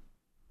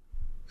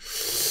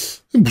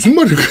 무슨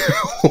말일까요?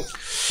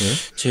 네?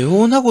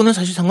 재혼하고는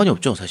사실 상관이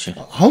없죠, 사실.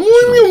 아무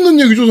의미 없는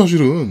얘기죠,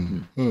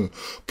 사실은. 네.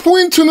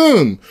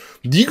 포인트는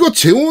네가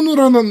재혼을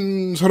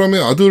하는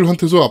사람의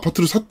아들한테서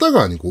아파트를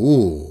샀다가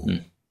아니고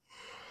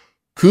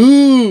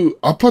그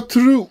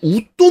아파트를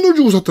웃돈을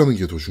주고 샀다는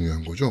게 더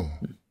중요한 거죠.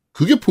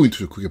 그게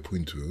포인트죠, 그게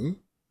포인트.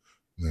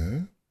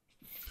 네.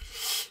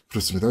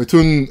 그렇습니다.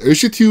 하여튼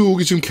LCT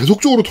의혹이 지금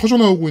계속적으로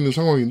터져나오고 있는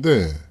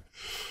상황인데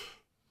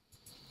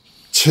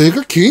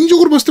제가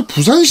개인적으로 봤을 때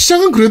부산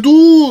시장은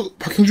그래도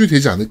박형준이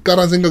되지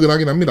않을까라는 생각은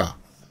하긴 합니다.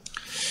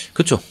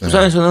 그렇죠.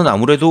 부산에서는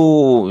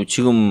아무래도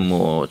지금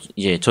뭐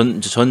이제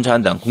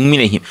전자한당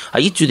국민의힘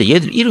이주대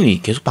얘들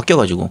이름이 계속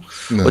바뀌어가지고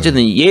네.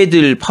 어쨌든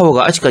얘들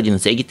파워가 아직까지는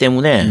세기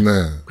때문에 네.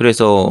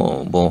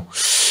 그래서 뭐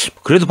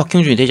그래도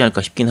박형준이 되지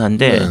않을까 싶긴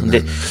한데 네, 근데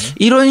네, 네.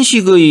 이런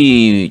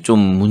식의 좀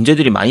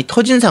문제들이 많이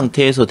터진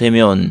상태에서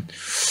되면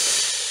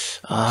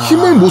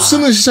힘을 못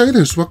쓰는 시장이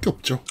될 수밖에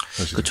없죠.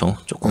 사실. 그렇죠.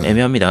 조금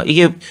애매합니다.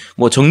 이게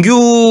뭐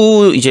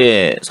정규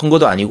이제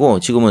선거도 아니고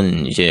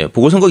지금은 이제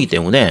보궐선거이기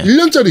때문에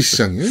 1년짜리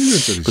시장이에요.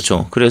 1년짜리.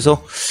 그렇죠.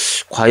 그래서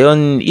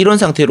과연 이런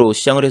상태로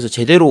시장을 해서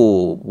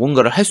제대로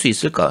뭔가를 할 수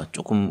있을까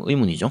조금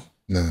의문이죠.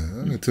 네.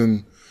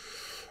 하여튼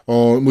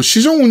뭐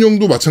시정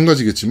운영도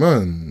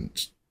마찬가지겠지만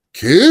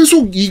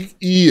계속 이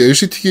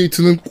LCT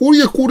게이트는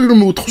꼬리에 꼬리를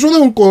물고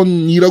터져나올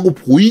건이라고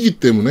보이기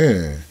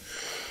때문에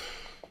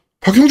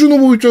박형준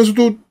후보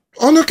입장에서도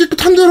나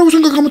깨끗한데라고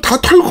생각하면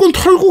다 털 건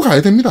털고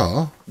가야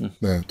됩니다.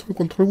 네, 털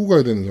건 털고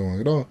가야 되는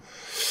상황이라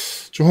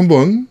좀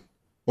한번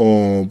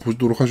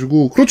보도록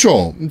하시고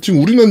그렇죠.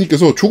 지금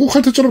우리나님께서 조국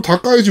할 때처럼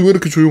다 까야지 왜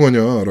이렇게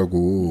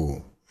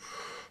조용하냐라고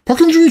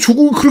박형준이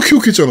조국을 그렇게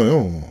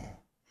욕했잖아요.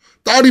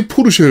 딸이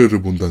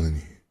포르쉐를 본다느니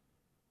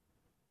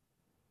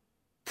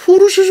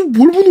포르쉐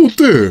뭘 보면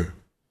어때?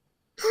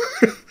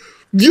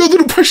 네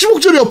아들은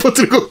 80억짜리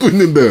아파트를 갖고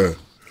있는데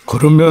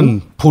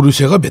그러면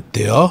포르쉐가 몇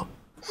대야?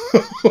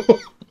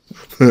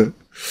 네,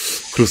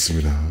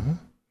 그렇습니다.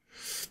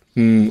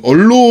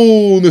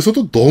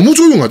 언론에서도 너무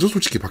조용하죠,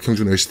 솔직히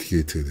박형준 LCT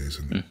게이트에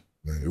대해서는.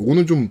 네,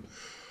 요거는 좀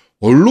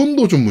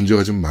언론도 좀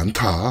문제가 좀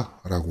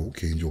많다라고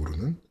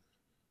개인적으로는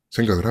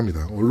생각을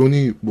합니다.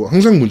 언론이 뭐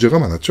항상 문제가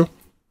많았죠.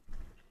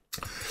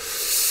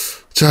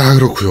 자,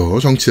 그렇고요.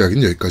 정치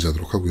이야기는 여기까지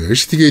하도록 하고요.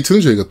 LCT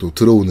게이트는 저희가 또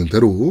들어오는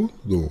대로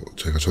또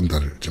저희가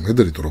전달을 좀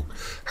해드리도록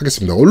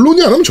하겠습니다.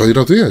 언론이 안 하면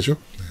저희라도 해야죠.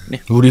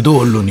 네. 우리도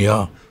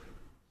언론이야.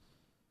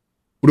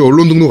 우리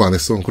언론 등록 안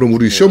했어. 그럼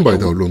우리 시험 봐야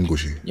돼,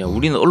 언론고시. 야,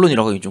 우리는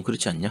언론이라고 하기 좀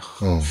그렇지 않냐?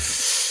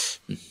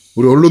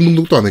 우리 언론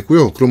등록도 안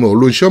했고요. 그러면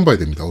언론 시험 봐야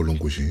됩니다,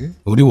 언론고시.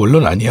 우리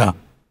언론 아니야.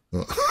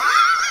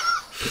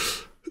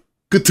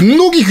 그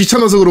등록이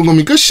귀찮아서 그런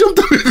겁니까? 시험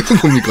때문에 그런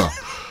겁니까?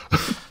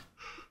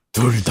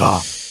 둘 다.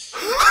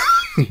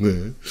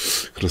 네,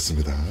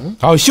 그렇습니다.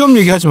 시험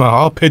얘기하지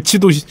마.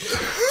 배치를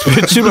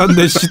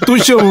한데 또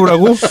시험을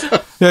하고?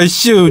 야,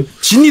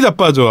 진이 다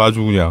빠져 아주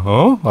그냥.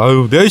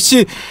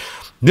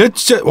 내가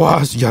진짜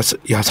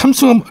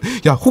삼승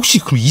혹시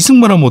그럼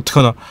 2승만 하면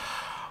어떡하나?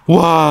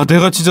 와,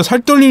 내가 진짜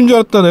살 떨리는 줄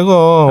알았다 내가.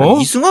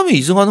 2승하면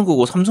 2승하는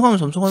거고 3승하면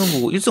 3승하는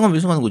거고 1승하면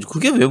 1승하는 거지.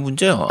 그게 왜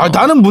문제야?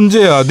 나는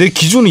문제야. 내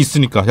기준이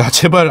있으니까. 야,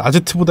 제발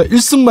아제트보다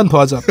 1승만 더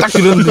하자. 딱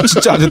이러는데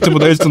진짜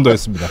아제트보다 1승 더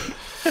했습니다.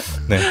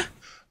 네.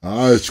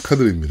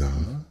 축하드립니다.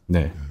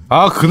 네.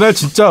 그날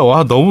진짜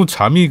너무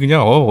잠이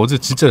그냥 어제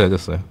진짜 잘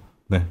잤어요.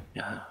 네.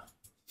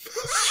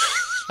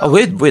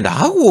 왜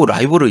나하고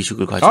라이벌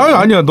의식을 가져?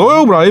 아니야.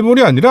 너하고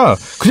라이벌이 아니라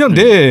그냥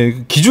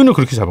내 기준을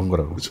그렇게 잡은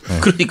거라고. 네.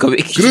 그러니까 왜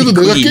그래도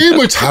내가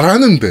게임을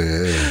잘하는데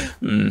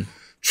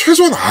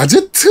최소한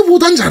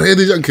아제트보단 잘해야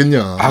되지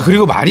않겠냐.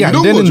 그리고 말이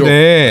안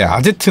되는데 거죠.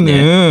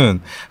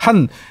 아제트는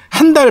한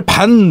달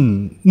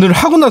반을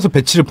하고 나서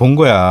배치를 본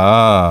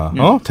거야.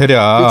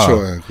 대략.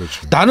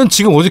 그렇죠. 나는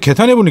지금 어제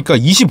계산해 보니까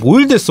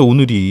 25일 됐어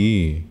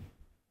오늘이.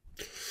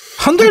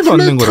 한 달도 안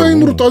된 거라고.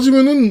 타임으로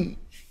따지면은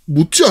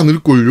못지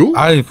않을걸요?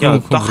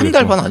 한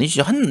달 반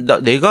아니지.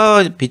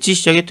 내가 배치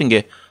시작했던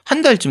게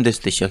한 달쯤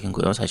됐을 때 시작한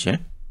거예요, 사실.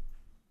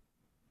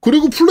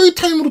 그리고 플레이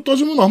타임으로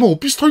따지면 아마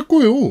비슷할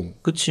거예요.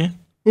 그치.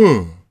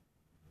 응.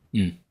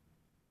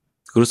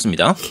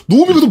 그렇습니다.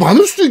 노비가 더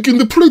많을 수도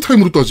있겠는데, 플레이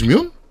타임으로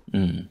따지면?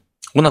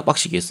 워낙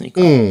빡시게 했으니까.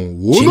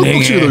 워낙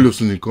빡시게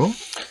달렸으니까.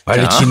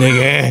 빨리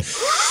진행해.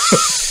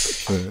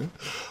 네.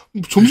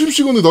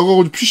 점심시간에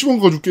나가가지고 PC방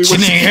가지고 게임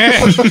진행해!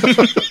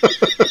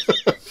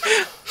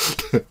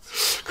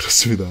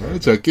 그렇습니다.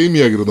 자, 게임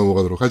이야기로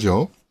넘어가도록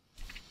하죠.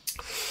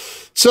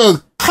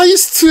 자,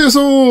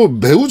 카이스트에서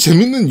매우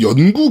재밌는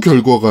연구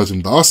결과가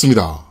좀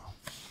나왔습니다.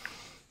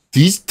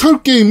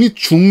 디지털 게임이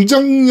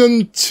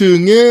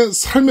중장년층의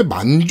삶의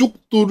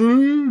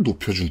만족도를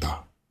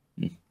높여준다.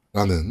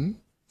 라는,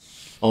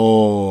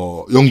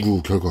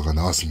 연구 결과가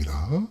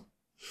나왔습니다.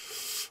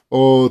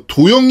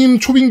 도영임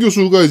초빙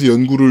교수가 이제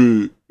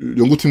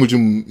연구팀을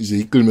좀 이제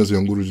이끌면서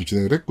연구를 좀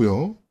진행을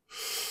했고요.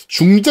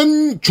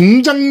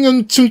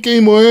 중장년층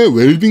게이머의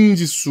웰빙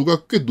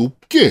지수가 꽤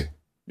높게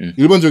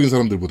일반적인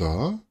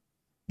사람들보다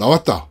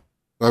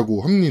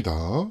나왔다라고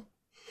합니다.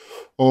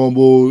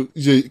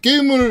 이제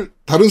게임을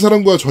다른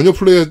사람과 전혀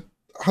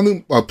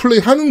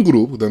플레이하는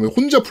그룹, 그 다음에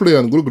혼자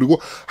플레이하는 그룹, 그리고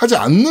하지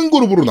않는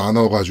그룹으로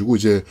나눠가지고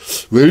이제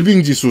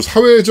웰빙 지수,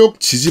 사회적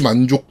지지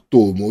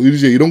만족도,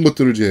 이제 이런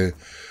것들을 이제,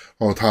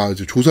 다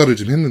이제 조사를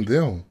좀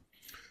했는데요.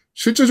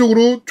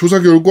 실제적으로 조사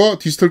결과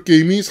디지털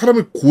게임이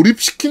사람을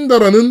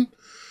고립시킨다라는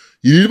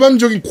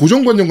일반적인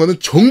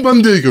고정관념과는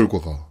정반대의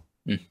결과가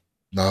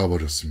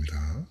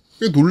나와버렸습니다.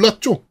 꽤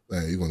놀랐죠? 네,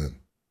 이거는.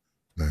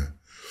 네.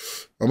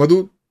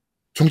 아마도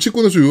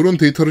정치권에서 이런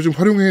데이터를 좀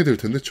활용해야 될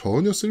텐데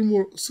전혀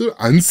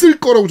안 쓸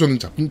거라고 저는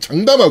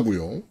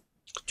장담하고요.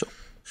 그렇죠.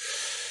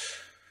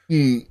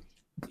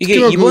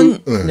 이게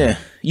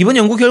이번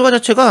연구 결과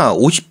자체가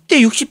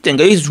 50대,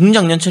 60대인가 여기서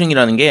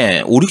중장년층이라는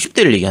게 5,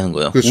 60대를 얘기하는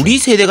거예요. 그렇죠. 우리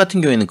세대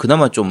같은 경우에는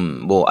그나마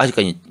좀 뭐 아직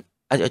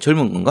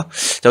젊은 건가?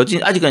 자,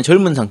 어쨌든 아직까지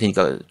젊은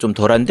상태니까 좀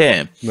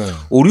덜한데, 네.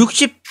 5,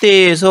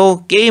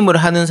 60대에서 게임을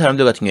하는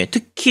사람들 같은 경우에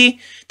특히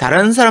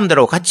다른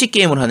사람들하고 같이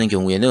게임을 하는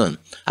경우에는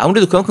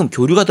아무래도 그만큼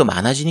교류가 더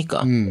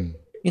많아지니까.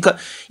 그러니까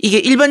이게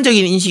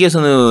일반적인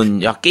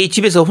인식에서는 야,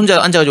 집에서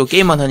혼자 앉아가지고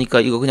게임만 하니까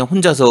이거 그냥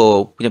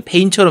혼자서 그냥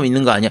페인처럼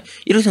있는 거 아니야?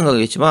 이렇게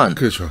생각하겠지만.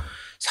 그렇죠.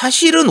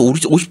 사실은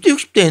 50대,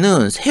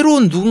 60대에는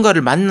새로운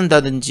누군가를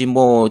만난다든지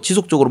뭐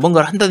지속적으로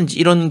뭔가를 한다든지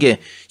이런 게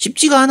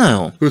쉽지가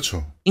않아요.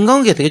 그렇죠.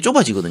 인간관계가 되게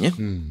좁아지거든요.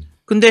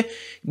 근데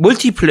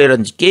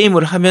멀티플레이라든지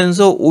게임을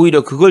하면서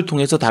오히려 그걸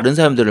통해서 다른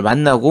사람들을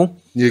만나고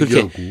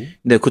얘기하고.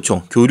 네,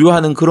 그렇죠.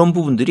 교류하는 그런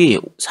부분들이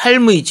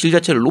삶의 질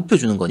자체를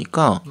높여주는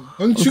거니까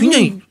아니, 지금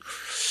굉장히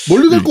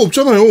멀리 갈 거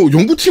없잖아요.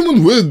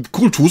 연구팀은 왜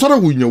그걸 조사를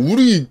하고 있냐.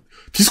 우리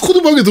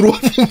디스코드 방에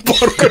들어와보면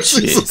바로 갈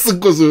수 있었을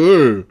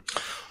것을.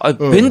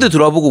 밴드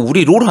들어와보고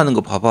우리 롤 하는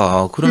거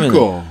봐봐. 그러면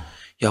그러니까.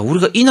 야,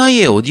 우리가 이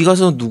나이에 어디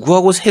가서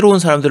누구하고 새로운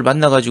사람들을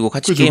만나가지고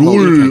같이 게임하고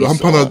롤 한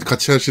판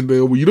같이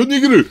하실래요? 뭐 이런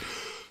얘기를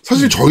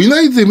사실 저희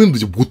나이 되면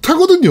이제 못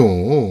하거든요.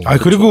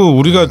 그리고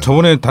우리가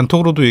저번에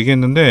단톡으로도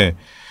얘기했는데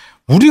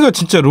우리가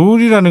진짜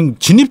롤이라는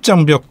진입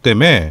장벽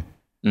때문에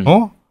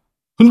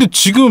근데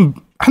지금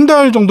한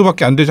달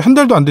정도밖에 안 되죠. 한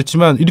달도 안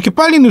됐지만 이렇게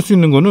빨리 늘 수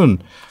있는 거는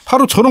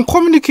바로 저런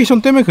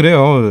커뮤니케이션 때문에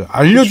그래요.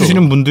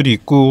 알려주시는 분들이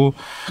있고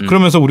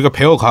그러면서 우리가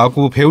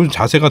배워가고 배울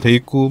자세가 돼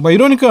있고 막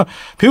이러니까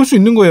배울 수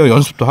있는 거예요.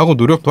 연습도 하고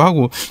노력도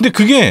하고. 근데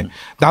그게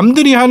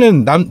남들이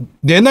하는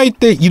내 나이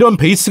때 이런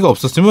베이스가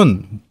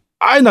없었으면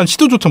난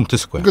시도조차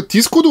못했을 거야. 그러니까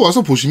디스코드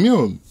와서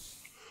보시면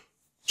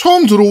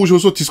처음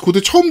들어오셔서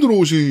디스코드에 처음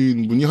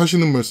들어오신 분이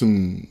하시는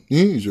말씀이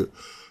이제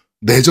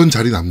내전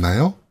자리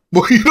남나요?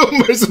 뭐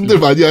이런 말씀들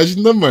많이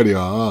하신단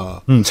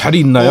말이야.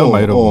 자리 있나요? 막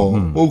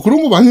이런 거.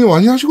 그런 거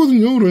많이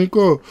하시거든요. 그러니까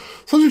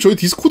사실 저희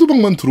디스코드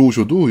방만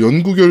들어오셔도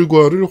연구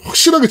결과를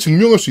확실하게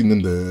증명할 수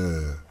있는데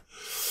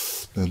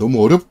네,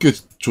 너무 어렵게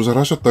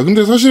조사를 하셨다.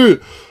 근데 사실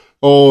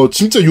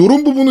진짜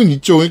요런 부분은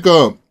있죠.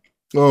 그러니까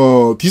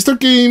디지털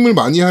게임을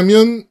많이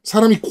하면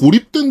사람이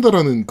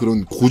고립된다라는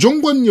그런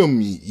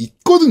고정관념이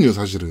있거든요.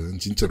 사실은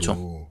진짜로.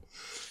 그렇죠.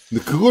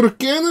 근데 그거를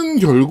깨는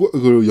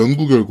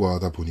연구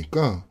결과다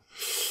보니까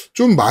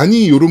좀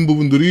많이 이런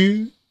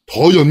부분들이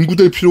더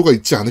연구될 필요가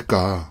있지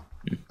않을까.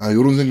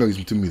 이런 생각이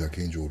좀 듭니다.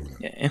 개인적으로는.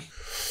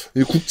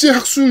 예.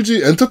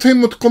 국제학술지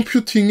엔터테인먼트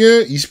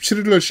컴퓨팅에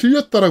 27일 날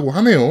실렸다라고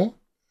하네요.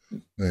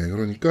 네,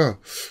 그러니까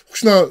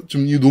혹시나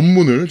좀 이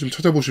논문을 좀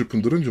찾아보실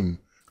분들은 좀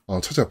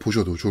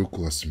찾아보셔도 좋을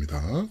것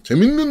같습니다.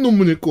 재밌는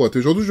논문일 것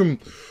같아요. 저도 좀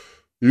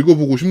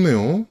읽어보고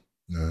싶네요.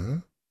 네.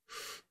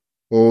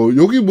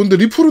 여기 뭔데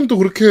리플은 또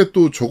그렇게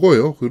또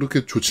적어요.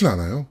 그렇게 좋진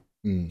않아요.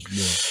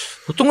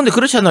 보통 근데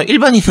그렇지 않아요.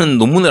 일반인은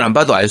논문을 안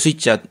봐도 알 수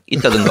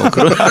있다든가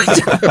그런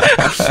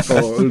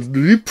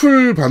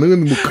리플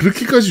반응은 뭐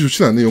그렇게까지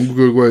좋진 않네요. 연구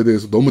결과에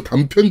대해서 너무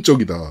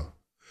단편적이다.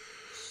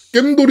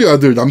 겜돌이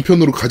아들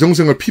남편으로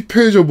가정생활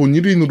피폐해져 본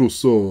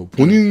 1인으로서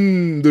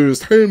본인들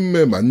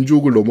삶의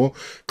만족을 넘어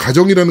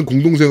가정이라는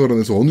공동생활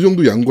안에서 어느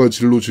정도 양과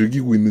질로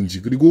즐기고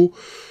있는지 그리고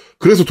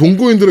그래서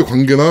동거인들의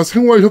관계나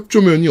생활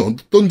협조면이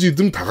어떤지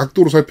등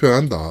다각도로 살펴야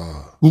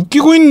한다.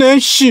 웃기고 있네.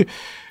 씨.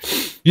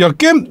 야,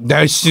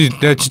 내가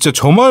진짜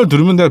저 말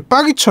들으면 내가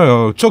빡이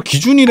쳐요. 저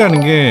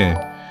기준이라는 게,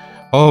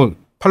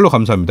 팔로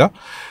감사합니다.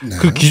 네.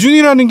 그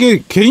기준이라는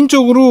게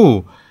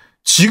개인적으로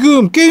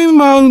지금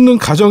게임하는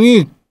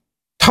가정이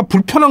다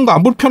불편한가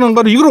안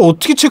불편한가를 이걸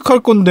어떻게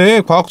체크할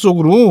건데,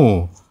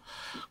 과학적으로.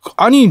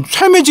 아니,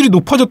 삶의 질이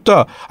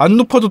높아졌다, 안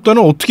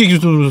높아졌다는 어떻게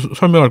기준으로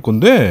설명할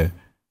건데,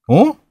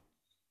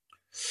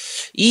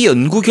 이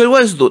연구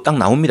결과에서도 딱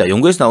나옵니다.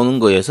 연구에서 나오는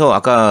거에서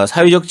아까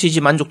사회적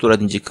지지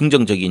만족도라든지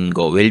긍정적인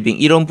거, 웰빙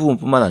이런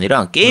부분뿐만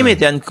아니라 게임에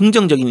대한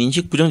긍정적인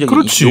인식,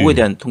 부정적인 인식 요거에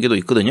대한 통계도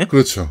있거든요.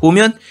 그렇죠.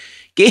 보면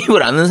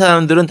게임을 아는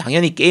사람들은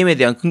당연히 게임에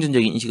대한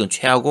긍정적인 인식은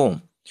최하고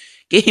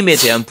게임에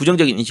대한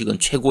부정적인 인식은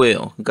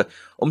최고예요. 그러니까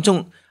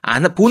엄청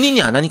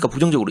본인이 안 하니까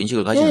부정적으로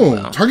인식을 가지는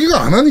거야.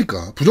 자기가 안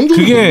하니까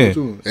부정적으로 그게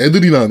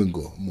애들이나 하는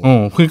거.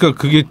 뭐. 그러니까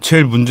그게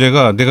제일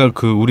문제가 내가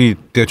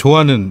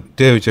좋아하는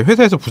내 이제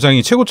회사에서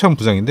부장이 최고참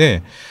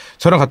부장인데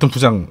저랑 같은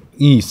부장이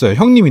있어요.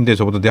 형님인데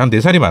저보다 한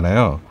 4살이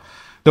많아요.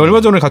 근데 얼마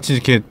전에 같이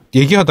이렇게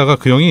얘기하다가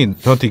그 형이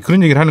저한테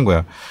그런 얘기를 하는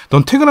거야.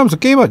 넌 퇴근하면서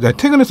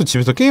퇴근해서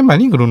집에서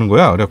게임하니? 그러는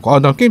거야. 그래갖고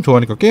난 게임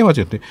좋아하니까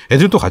게임하지.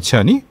 애들도 같이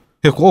하니?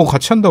 그래갖고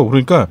같이 한다고.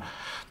 그러니까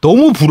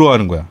너무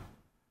부러워하는 거야.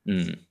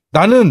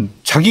 나는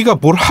자기가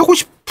뭘 하고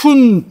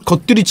싶은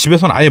것들이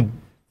집에서는 아예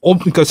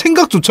그러니까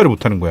생각조차를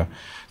못하는 거야.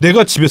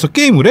 내가 집에서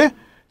게임을 해?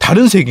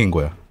 다른 세계인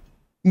거야.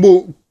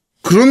 뭐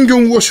그런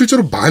경우가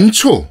실제로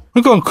많죠.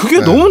 그러니까 그게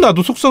너무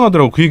나도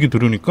속상하더라고. 그 얘기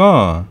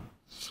들으니까.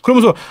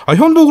 그러면서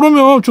형도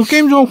그러면 좀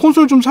게임 좀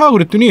콘솔 좀 사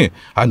그랬더니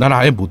나는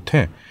아예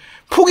못해.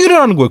 포기를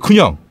하는 거야.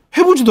 그냥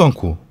해보지도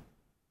않고.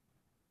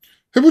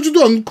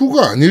 해보지도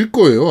않고가 아닐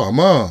거예요.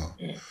 아마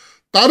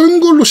다른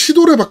걸로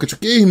시도를 해봤겠죠.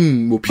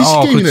 게임, 뭐, PC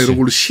게임이나 그렇지. 이런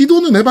걸로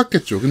시도는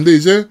해봤겠죠. 근데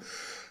이제,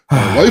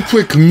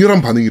 와이프의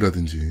극렬한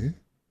반응이라든지,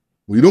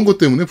 뭐 이런 것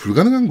때문에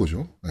불가능한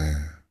거죠. 네.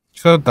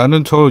 그러니까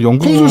나는 저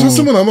영국 콘솔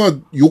샀으면 아마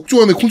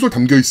욕조 안에 콘솔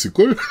담겨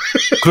있을걸?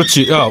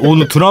 그렇지. 야,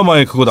 오늘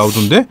드라마에 그거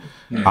나오던데?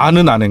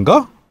 아는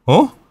아내인가?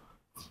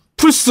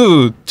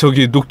 플스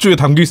저기 녹조에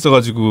담겨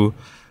있어가지고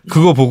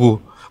그거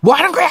보고 뭐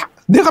하는 거야?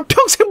 내가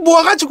평생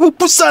모아가지고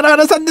부스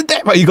하나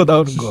샀는데 막 이거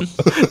나오는 거.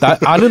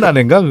 아는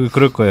아내인가?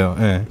 그럴 거예요.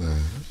 예. 네.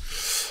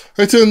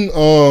 하여튼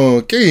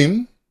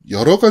게임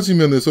여러 가지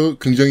면에서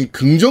굉장히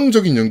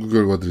긍정적인 연구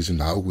결과들이 지금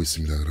나오고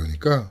있습니다.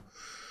 그러니까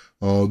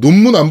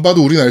논문 안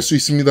봐도 우린 알 수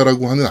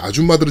있습니다라고 하는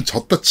아줌마들은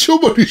졌다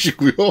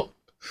치워버리시고요.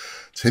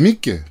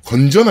 재밌게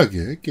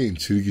건전하게 게임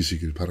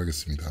즐기시길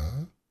바라겠습니다.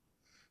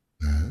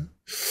 네.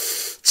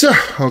 자,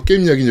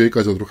 게임 이야기는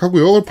여기까지 하도록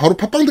하고요. 바로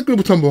팟빵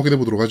댓글부터 한번 확인해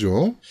보도록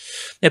하죠.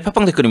 네,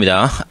 팟빵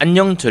댓글입니다.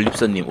 안녕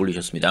전립선님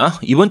올리셨습니다.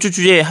 이번 주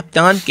주제에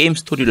합당한 게임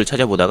스토리를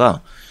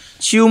찾아보다가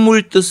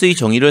치유물 뜻의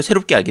정의를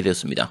새롭게 알게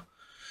되었습니다.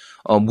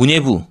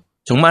 문예부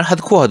정말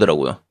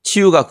하드코어하더라고요.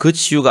 치유가 그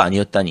치유가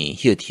아니었다니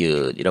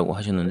히읗히읗이라고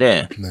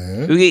하셨는데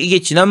네.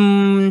 이게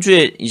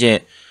지난주에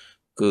이제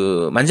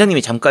그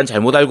만장님이 잠깐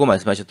잘못 알고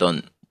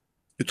말씀하셨던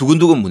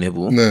두근두근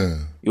문예부 네.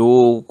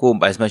 요거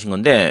말씀하신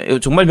건데 이거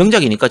정말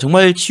명작이니까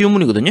정말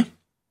치유물이거든요.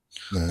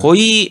 네.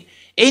 거의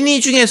애니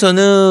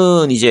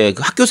중에서는 이제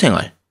그 학교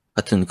생활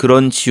같은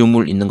그런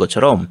치유물 있는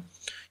것처럼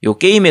요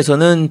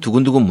게임에서는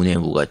두근두근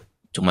문예부가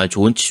정말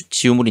좋은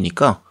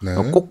치유물이니까 네.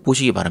 꼭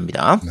보시기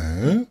바랍니다.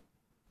 네.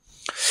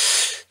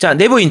 자,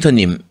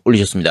 네버인터님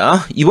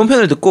올리셨습니다. 이번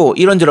편을 듣고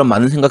이런저런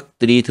많은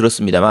생각들이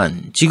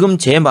들었습니다만 지금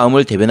제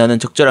마음을 대변하는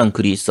적절한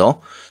글이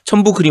있어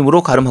첨부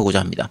그림으로 가름하고자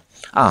합니다.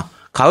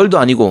 가을도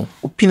아니고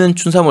꽃피는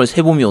춘삼월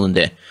새봄이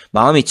오는데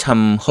마음이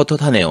참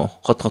헛헛하네요.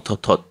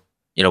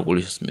 헛헛헛헛이라고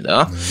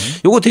올리셨습니다. 네.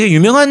 요거 되게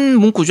유명한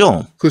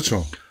문구죠.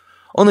 그렇죠.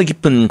 어느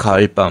깊은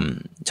가을밤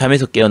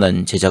잠에서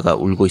깨어난 제자가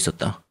울고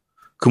있었다.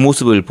 그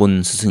모습을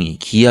본 스승이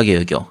기이하게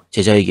여겨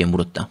제자에게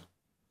물었다.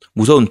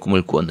 무서운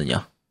꿈을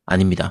꾸었느냐?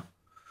 아닙니다.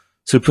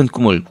 슬픈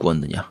꿈을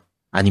꾸었느냐?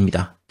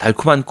 아닙니다.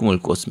 달콤한 꿈을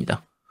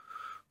꾸었습니다.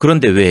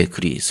 그런데 왜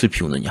그리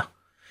슬피 우느냐?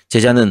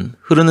 제자는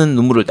흐르는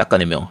눈물을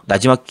닦아내며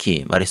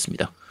나지막히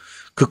말했습니다.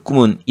 그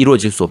꿈은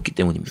이루어질 수 없기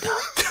때문입니다.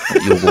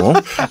 요거.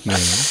 네.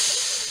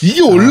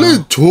 이게 원래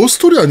저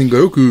스토리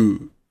아닌가요? 그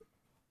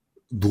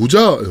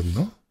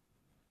노자였나?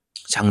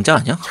 장자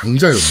아니야?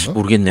 장자였나?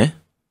 모르겠네.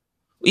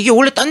 이게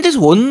원래 딴 데서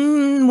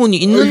원문이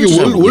있는지 이게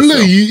잘 모르겠어요.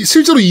 원래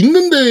실제로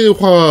있는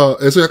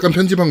대화에서 약간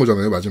편집한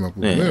거잖아요. 마지막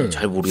부분에. 네,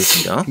 잘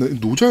모르겠습니다. 네,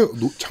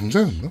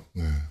 장자였나?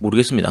 네.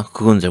 모르겠습니다.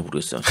 그건 잘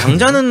모르겠어요.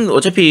 장자는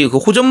어차피 그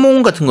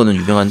호전몽 같은 거는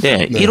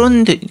유명한데 네.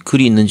 이런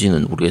글이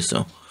있는지는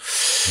모르겠어요.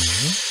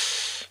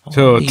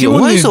 저 이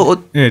티모님,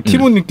 영화에서 예,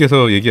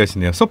 티모님께서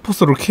얘기하시네요.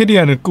 서포스로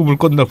캐리하는 꿈을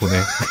꿨나 보네.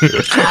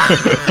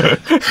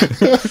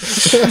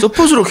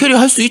 서폿으로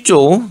캐리할 수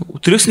있죠.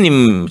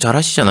 드렉스님 잘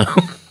하시잖아요.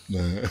 네.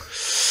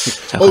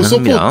 자,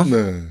 가능합니다.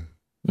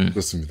 네.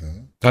 그렇습니다.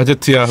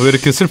 다제트야 왜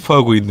이렇게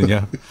슬퍼하고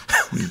있느냐.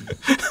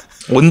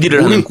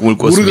 원딜을 하는 꿈을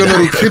꿨습니다.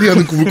 모르가나로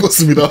캐리하는 꿈을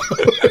꿨습니다.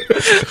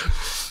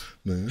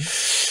 네.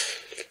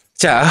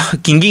 자,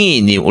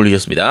 김깅이님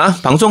올리셨습니다.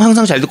 방송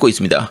항상 잘 듣고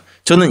있습니다.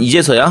 저는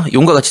이제서야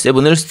용과 같이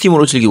세븐을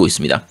스팀으로 즐기고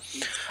있습니다.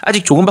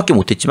 아직 조금밖에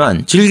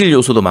못했지만 즐길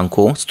요소도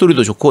많고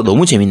스토리도 좋고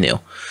너무 재밌네요.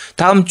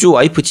 다음 주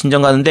와이프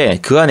친정 가는데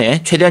그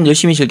안에 최대한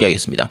열심히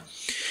즐겨야겠습니다.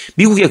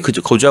 미국에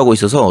거주하고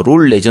있어서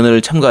롤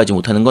레전을 참가하지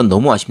못하는 건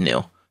너무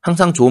아쉽네요.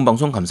 항상 좋은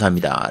방송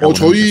감사합니다. 라고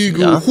저희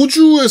그 남기셨습니다.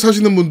 호주에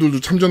사시는 분들도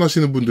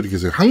참전하시는 분들이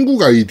계세요.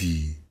 한국 아이디만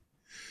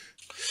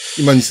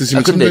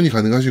있으시면 근데- 참전이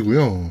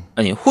가능하시고요.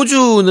 아니,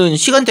 호주는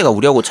시간대가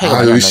우리하고 차이가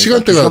많이 안 여기 나니까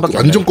시간대가 2시간밖에 안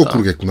완전 나니까.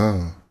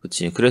 거꾸로겠구나.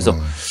 그치. 그래서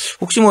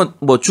혹시 뭐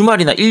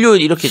주말이나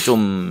일요일 이렇게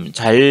좀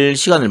잘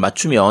시간을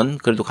맞추면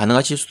그래도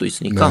가능하실 수도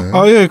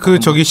있으니까. 네. 예, 그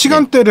저기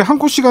시간대를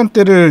한국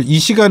시간대를 이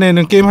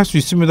시간에는 게임 할 수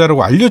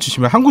있습니다라고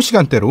알려주시면 한국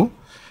시간대로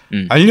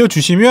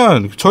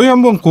알려주시면 저희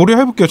한번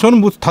고려해볼게요. 저는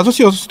뭐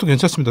 5시 6시도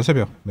괜찮습니다.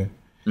 새벽. 네.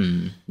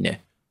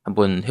 네.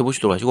 한번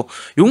해보시도록 하시고.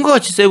 용과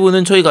같이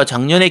세븐은 저희가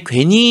작년에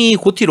괜히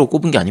고티로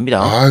꼽은 게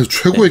아닙니다.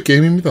 최고의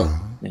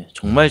게임입니다. 네,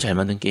 정말 잘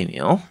만든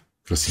게임이에요.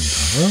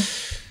 그렇습니다.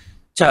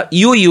 자,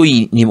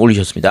 2525님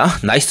올리셨습니다.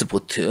 나이스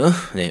보트.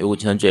 네, 요거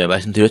지난주에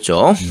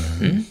말씀드렸죠.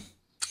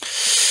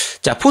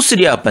 자,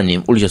 포스리아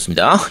아빠님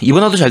올리셨습니다.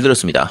 이번 화도 잘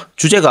들었습니다.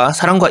 주제가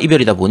사랑과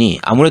이별이다 보니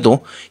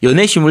아무래도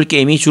연애시물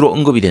게임이 주로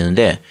언급이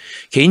되는데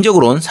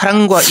개인적으로는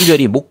사랑과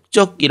이별이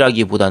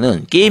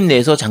목적이라기보다는 게임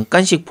내에서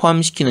잠깐씩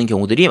포함시키는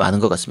경우들이 많은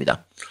것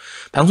같습니다.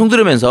 방송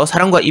들으면서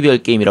사랑과 이별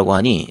게임이라고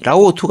하니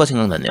라오2가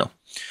생각났네요.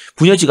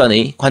 부녀지간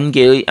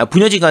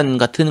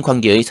같은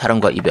관계의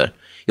사랑과 이별,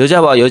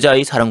 여자와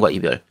여자의 사랑과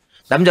이별,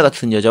 남자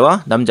같은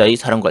여자와 남자의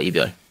사랑과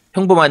이별,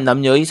 평범한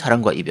남녀의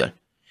사랑과 이별,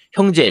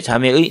 형제,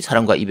 자매의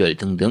사랑과 이별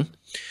등등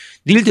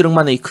닐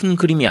드럭만의 큰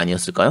그림이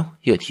아니었을까요?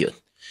 히읗히읗.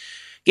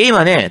 게임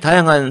안에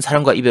다양한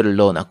사랑과 이별을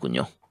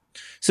넣어놨군요.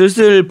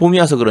 슬슬 봄이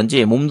와서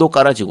그런지 몸도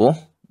깔아지고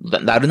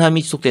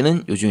나른함이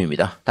지속되는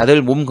요즘입니다.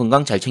 다들 몸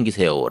건강 잘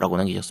챙기세요라고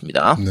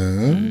남기셨습니다.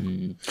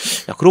 네.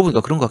 야, 그러고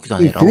보니까 그런 것 같기도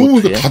하네. 그러고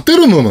보니까 다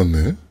때려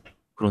넣어놨네.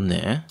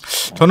 그렇네.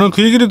 저는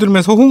그 얘기를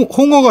들으면서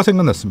홍어가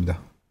생각났습니다.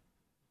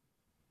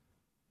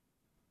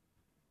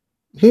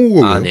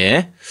 홍어가 아, 왜요?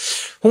 네.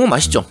 홍어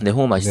맛있죠. 네,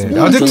 홍어 맛있습니다.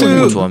 네. 아제트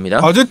홍어 좋아합니다.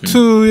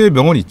 아제트의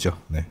명언이 있죠.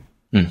 네.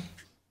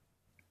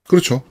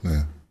 그렇죠. 네.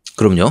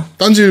 그럼요.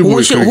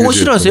 딴지일보에 홍어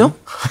싫어하세요?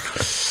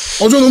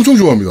 저는 엄청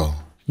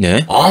좋아합니다.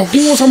 네.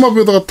 홍어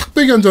삼합에다가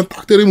탁배기 한 잔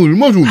딱 때리면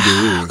얼마나 좋은데.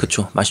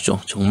 그렇죠. 맛있죠.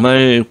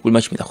 정말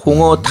꿀맛입니다.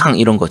 홍어탕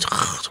이런 거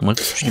정말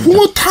좋습니다.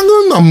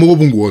 홍어탕은 안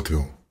먹어본 것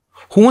같아요.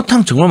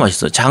 홍어탕 정말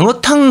맛있어요.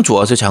 장어탕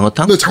좋아하세요?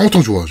 장어탕? 네,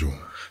 장어탕 좋아하죠.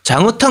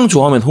 장어탕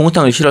좋아하면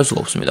홍어탕을 싫어할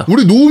수가 없습니다.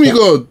 우리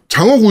노우미가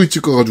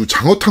장어구이집 가가지고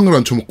장어탕을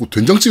안 쳐먹고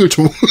된장찌개를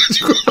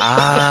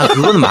쳐먹어가지고.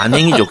 그건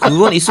만행이죠.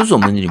 그건 있을 수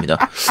없는 일입니다.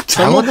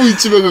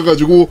 장어구이집에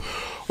가가지고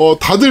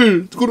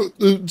다들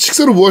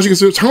식사로 뭐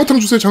하시겠어요?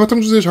 장어탕 주세요.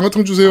 장어탕 주세요.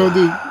 장어탕 주세요.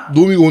 근데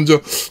노우미가 혼자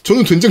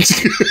저는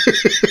된장찌개.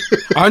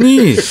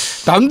 아니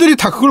남들이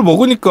다 그걸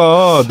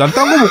먹으니까 난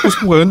딴 거 먹고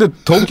싶은 거예요. 근데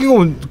더 웃긴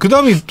건 그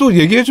다음에 또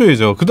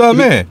얘기해줘야죠. 그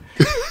다음에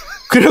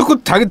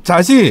그래갖고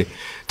다시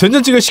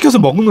된장찌개 시켜서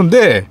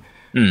먹는데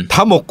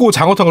다 먹고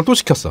장어탕을 또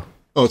시켰어.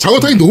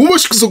 장어탕이 너무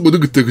맛있었거든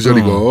그때 그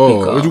자리가.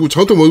 그러니까. 그래가지고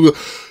장어탕 먹으면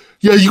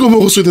야 이거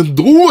먹었어야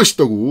되는데 너무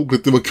맛있다고.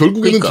 그랬더니 막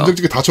결국에는 그러니까.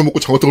 된장찌개 다 쳐먹고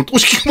장어탕을 또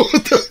시켜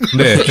먹었다.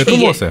 네, 또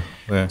먹었어요.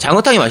 네.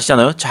 장어탕이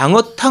맛있잖아요.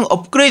 장어탕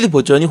업그레이드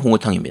버전이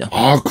홍어탕입니다.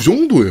 그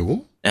정도예요?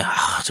 네,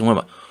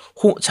 정말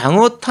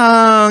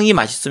장어탕이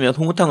맛있으면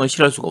홍어탕을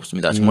싫어할 수가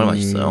없습니다. 정말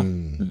맛있어요.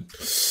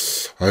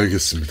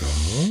 알겠습니다.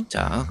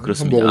 자, 한번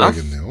그렇습니다.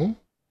 먹어야겠네요.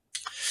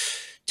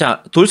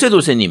 자,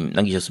 돌쇠돌쇠님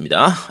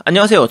남기셨습니다.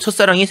 안녕하세요.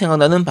 첫사랑이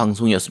생각나는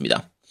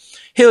방송이었습니다.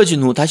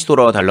 헤어진 후 다시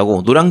돌아와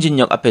달라고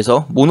노량진역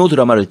앞에서 모노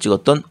드라마를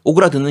찍었던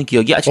오그라드는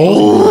기억이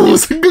아직도 생각나네요.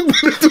 생각만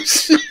해도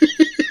씨.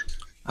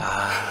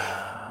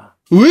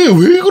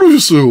 왜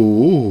그러셨어요?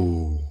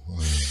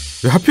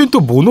 왜 하필 또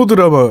모노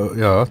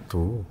드라마야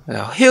또.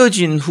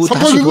 헤어진 후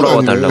다시 삼팔극은 돌아와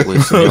아니네. 달라고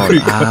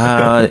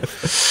했으면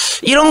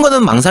이런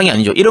거는 망상이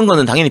아니죠. 이런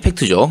거는 당연히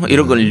팩트죠.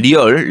 이런 건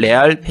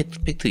레알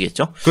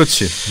팩트겠죠.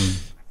 그렇지.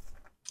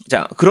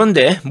 자,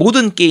 그런데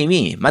모든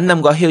게임이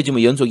만남과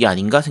헤어짐의 연속이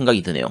아닌가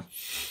생각이 드네요.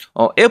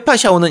 에어팟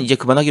샤워는 이제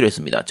그만하기로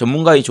했습니다.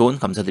 전문가의 조언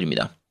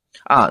감사드립니다.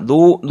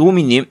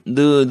 노우미님,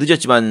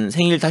 늦었지만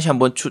생일 다시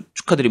한번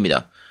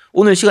축하드립니다.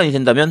 오늘 시간이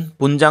된다면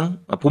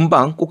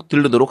본방 꼭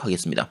들르도록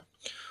하겠습니다.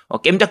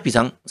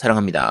 겜덕비상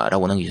사랑합니다.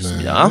 라고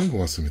남기셨습니다. 네,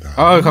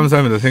 고맙습니다.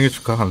 감사합니다. 생일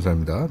축하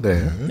감사합니다.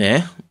 네.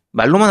 네.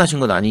 말로만 하신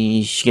건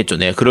아니시겠죠.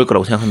 네. 그럴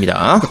거라고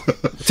생각합니다.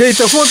 제가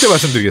이따 후원 때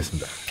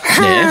말씀드리겠습니다.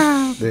 네.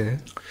 네.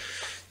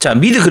 자,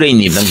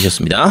 미드그레이님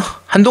남기셨습니다.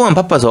 한동안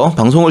바빠서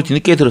방송을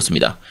뒤늦게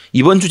들었습니다.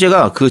 이번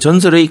주제가 그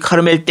전설의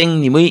카르멜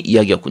땡님의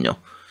이야기였군요.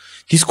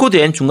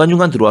 디스코드엔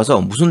중간중간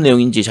들어와서 무슨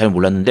내용인지 잘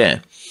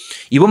몰랐는데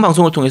이번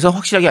방송을 통해서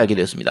확실하게 알게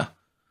되었습니다.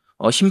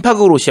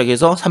 심파극으로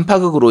시작해서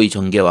 3파극으로의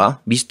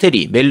전개와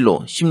미스테리,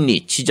 멜로,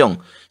 심리, 지정,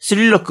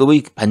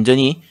 스릴러급의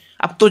반전이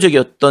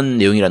압도적이었던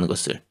내용이라는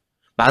것을.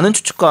 많은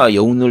추측과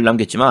여운을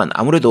남겼지만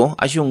아무래도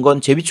아쉬운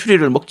건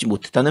제비추리를 먹지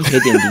못했다는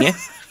배드엔딩에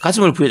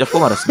가슴을 부여잡고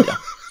말았습니다.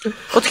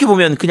 어떻게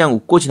보면 그냥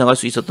웃고 지나갈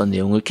수 있었던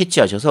내용을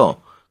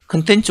캐치하셔서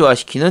컨텐츠화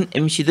시키는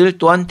MC들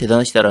또한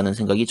대단하시다라는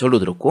생각이 절로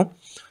들었고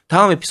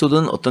다음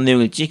에피소드는 어떤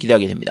내용일지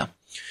기대하게 됩니다.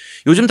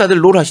 요즘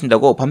다들 롤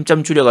하신다고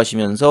밤잠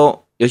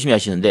줄여가시면서 열심히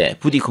하시는데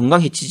부디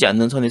건강 해치지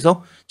않는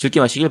선에서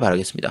즐겨마시길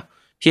바라겠습니다.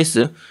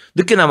 PS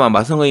늦게나마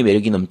마성의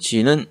매력이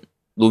넘치는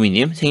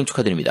노미님 생일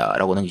축하드립니다.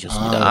 라고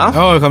남기셨습니다.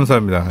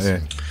 감사합니다.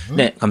 네.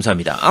 네,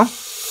 감사합니다.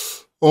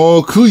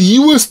 그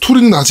이후의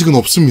스토리는 아직은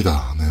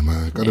없습니다. 네,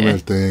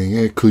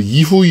 까르멜땡의 그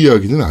이후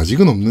이야기는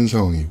아직은 없는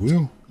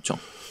상황이고요. 그렇죠.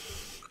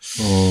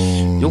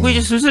 요거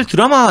이제 슬슬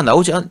드라마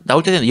나올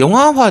때 되는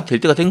영화화 될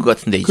때가 된 것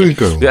같은데 이제.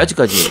 그러니까요. 왜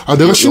아직까지?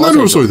 내가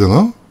시나리오를 써야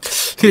되나?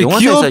 그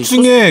기업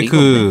중에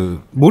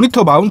그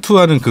모니터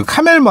마운트하는 그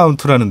카멜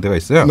마운트라는 데가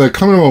있어요. 네,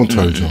 카멜 마운트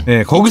알죠.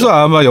 네, 거기서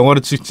아마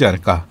영화를 찍지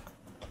않을까.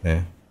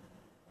 네.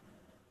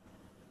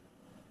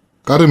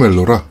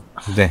 까르멜로라.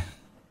 네.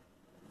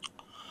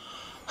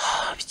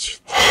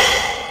 미치겠다.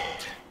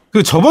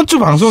 그 저번 주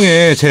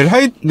방송에 제일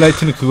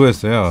하이라이트는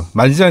그거였어요.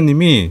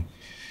 만지자님이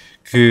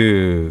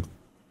그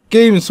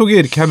게임 소개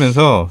이렇게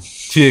하면서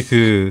뒤에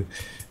그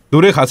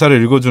노래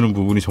가사를 읽어주는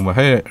부분이 정말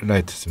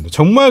하이라이트였습니다.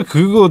 정말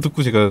그거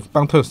듣고 제가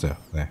빵 터졌어요.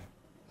 네.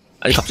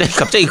 아니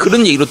갑자기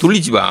그런 얘기로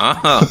돌리지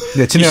마.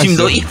 네, 지금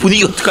너 이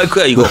분위기 어떡할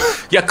거야 이거.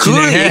 야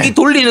그걸 진행해. 얘기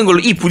돌리는 걸로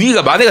이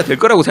분위기가 만회가 될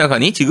거라고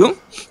생각하니 지금?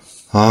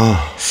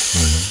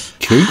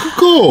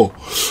 개그가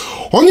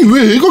아니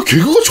왜 애가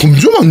개그가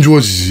점점 안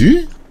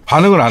좋아지지?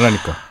 반응을 안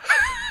하니까.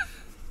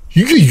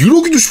 이게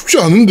이러기도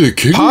쉽지 않은데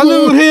개그가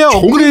반응을 해야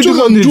업그레이드가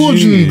점점 안 되지.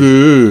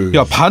 좋아지는데.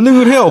 야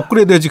반응을 해야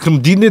업그레이드 되지.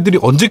 그럼 니네들이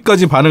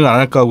언제까지 반응을 안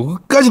할까 하고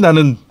끝까지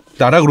나는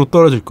나락으로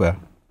떨어질 거야.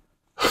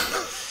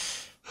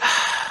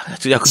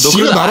 야, 너 지가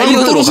그러다 나랑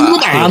아이언으로 떨어지는 건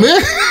가. 안 해?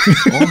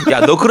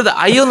 야, 너 그러다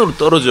아이언으로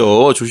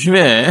떨어져.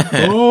 조심해.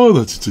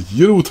 나 진짜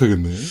이해를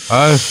못하겠네.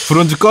 아,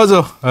 브론즈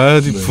꺼져.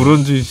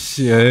 브론즈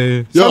씨.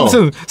 에이. 야.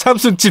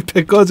 삼성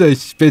칩해 꺼져.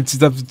 씨. 벤치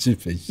삼성 칩해.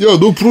 야,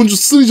 너 브론즈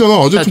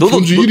 3잖아. 어제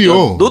브론즈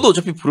 1이야. 너도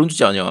어차피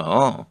브론즈지 아니야.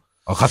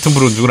 같은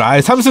브론즈구나.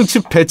 아예 삼성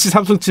칩 배치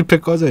삼성 칩해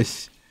꺼져.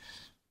 씨.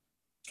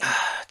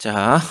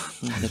 자,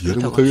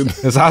 이해를 못하겠네.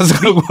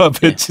 사승하고 와.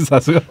 배치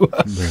사승하고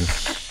와. 네.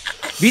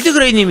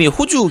 미드그레이님이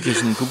호주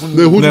계신 그분.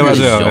 네, 호주 네,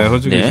 계시죠. 맞아요. 네,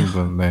 호주 계신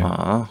분. 네.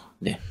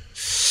 네.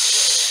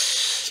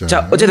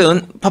 자,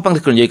 어쨌든 팟빵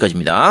댓글은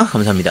여기까지입니다.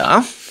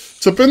 감사합니다.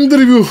 자, 밴드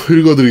리뷰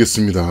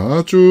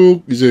읽어드리겠습니다.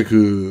 쭉 이제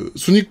그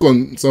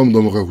순위권 싸움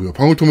넘어가고요.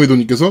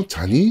 방울토마토님께서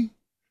자니?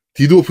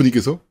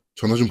 디드오프님께서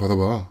전화 좀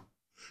받아봐.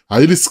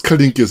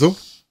 아이리스칼님께서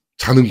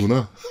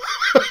자는구나.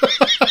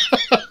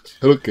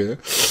 이렇게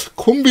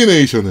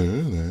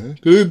콤비네이션을.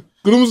 네.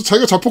 그러면서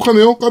자기가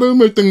자폭하네요.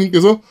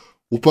 까르멜땡님께서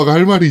오빠가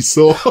할 말이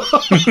있어.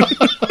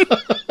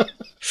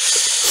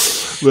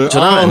 네.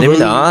 전화는 안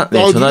됩니다.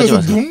 네, 전화하지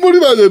마세요. 눈물이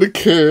나냐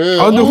이렇게.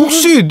 근데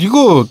혹시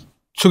이거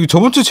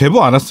저번 주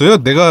제보 안 왔어요?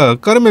 내가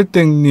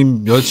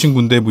까르멜땡님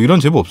여자친구인데 뭐 이런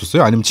제보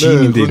없었어요? 아니면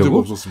지인인데 그런 제보 이러고?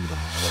 없었습니다.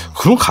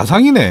 그럼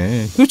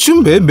가상이네. 이거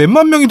지금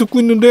몇만 명이 듣고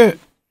있는데,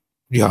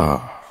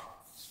 야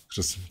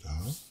그렇습니다.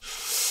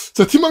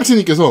 자,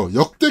 팀망치님께서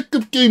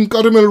역대급 게임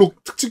까르멜로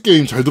특집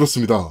게임 잘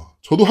들었습니다.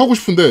 저도 하고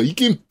싶은데 이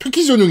게임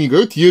패키지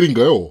전용인가요?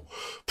 DL인가요?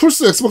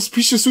 플스, 엑스박스,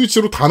 PC,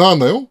 스위치로 다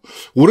나왔나요?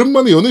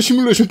 오랜만에 연애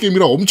시뮬레이션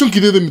게임이라 엄청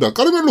기대됩니다.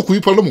 까르멜로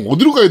구입하려면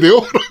어디로 가야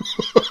돼요?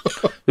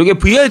 이게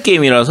VR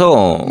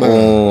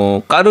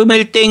게임이라서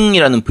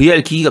까르멜땡이라는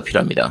VR 기기가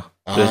필요합니다.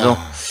 그래서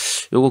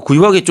요거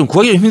구하기 좀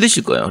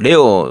힘드실 거예요.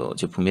 레어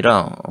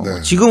제품이라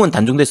네. 지금은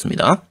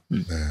단종됐습니다. 네,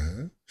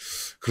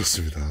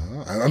 그렇습니다.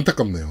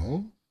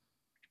 안타깝네요.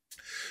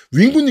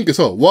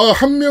 윙구님께서 와,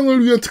 한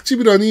명을 위한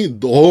특집이라니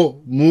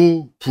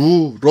너무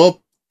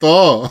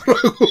부럽다라고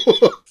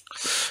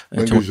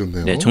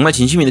남겨주셨네요. 네, 정말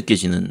진심이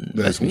느껴지는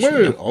네,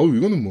 말씀이시네요. 정말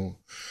이거는 뭐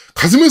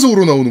가슴에서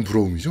우러나오는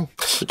부러움이죠.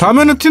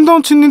 다음에는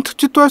틴다운치님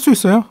특집도 할 수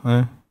있어요.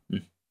 네. 네,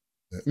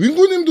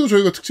 윙구님도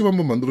저희가 특집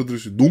한번 만들어드릴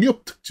수 있어요.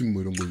 농협 특집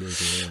뭐 이런 걸로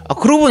해서.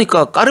 그러고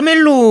보니까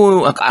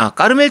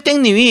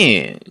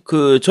까르멜땡님이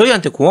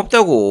저희한테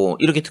고맙다고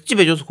이렇게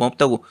특집해줘서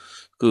고맙다고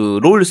그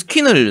롤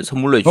스킨을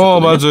선물로 해주셨거든요.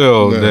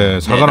 맞아요. 네.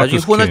 네, 나중에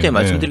후원할 때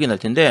말씀드리긴 할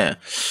텐데,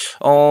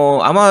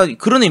 아마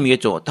그런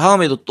의미겠죠.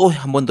 다음에도 또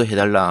한 번 더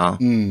해달라.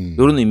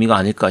 이런 의미가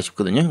아닐까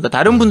싶거든요. 그러니까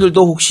다른 분들도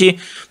혹시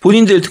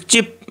본인들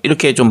특집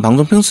이렇게 좀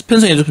방송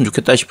편성해줬으면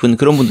좋겠다 싶은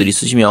그런 분들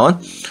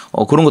있으시면,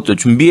 그런 것도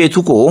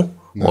준비해두고,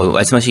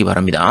 말씀하시기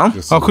바랍니다.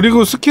 그렇습니다.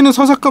 그리고 스킨은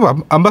서사급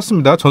안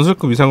받습니다.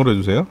 전설급 이상으로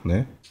해주세요.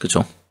 네.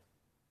 그렇죠.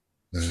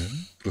 네,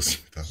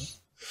 그렇습니다.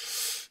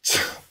 자,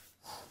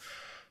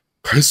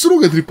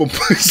 갈수록 애들이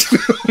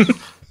뻔뻔해지네요.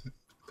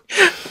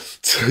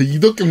 자,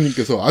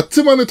 이덕경님께서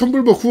아트만의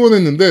텀블벅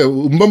후원했는데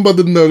음반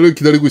받은 날을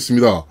기다리고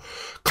있습니다.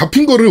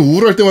 갚인 거를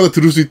우울할 때마다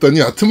들을 수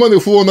있다니 아트만에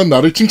후원한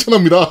나를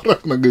칭찬합니다.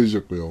 라고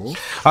남겨주셨고요.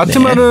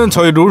 아트만은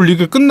저희 롤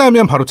리그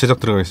끝나면 바로 제작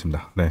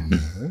들어가겠습니다. 네.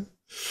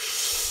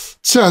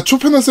 자,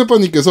 초페나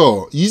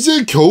세빠님께서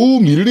이제 겨우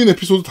밀린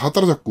에피소드 다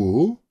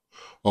따라잡고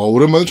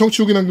오랜만에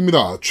청취 후기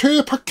남깁니다.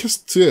 최애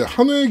팟캐스트의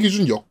한 회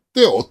기준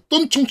역대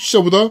어떤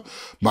청취자보다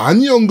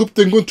많이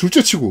언급된 건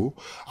둘째치고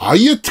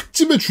아예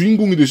특집의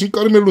주인공이 되신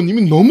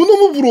까르멜로님이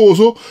너무너무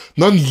부러워서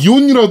난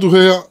이혼이라도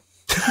해야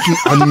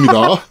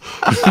아닙니다.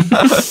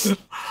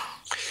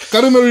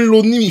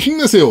 까르멜로님이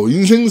힘내세요.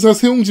 인생사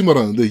세옹지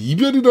말하는데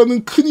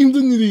이별이라는 큰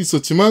힘든 일이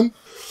있었지만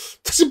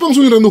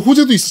특집방송이라는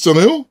호재도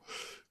있었잖아요.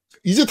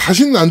 이제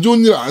다시는 안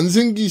좋은 일 안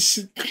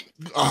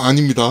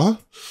아닙니다.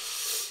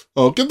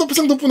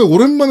 겜덕비상 덕분에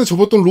오랜만에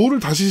접었던 롤을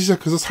다시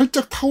시작해서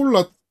살짝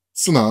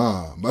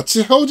타올랐으나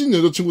마치 헤어진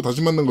여자친구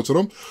다시 만난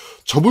것처럼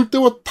접을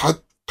때와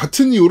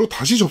같은 이유로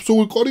다시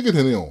접속을 꺼리게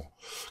되네요.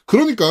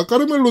 그러니까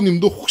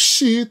까르멜로님도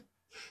혹시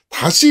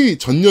다시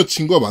전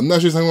여친과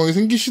만나실 상황이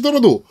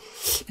생기시더라도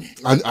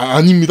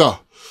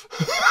아닙니다.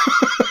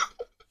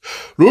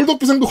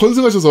 롤덕비상도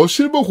건승하셔서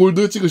실버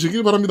골드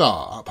찍으시길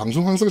바랍니다.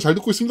 방송 항상 잘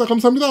듣고 있습니다.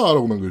 감사합니다.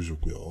 라고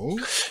남겨주셨고요.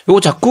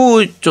 요거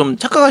자꾸 좀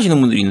착각하시는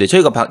분들이 있는데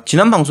저희가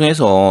지난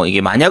방송에서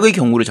이게 만약의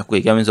경우를 자꾸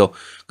얘기하면서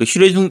그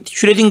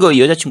슈레딩거의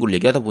여자친구를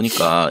얘기하다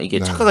보니까 이게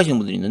착각하시는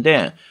분들이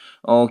있는데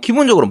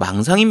기본적으로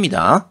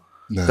망상입니다.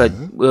 네.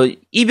 그러니까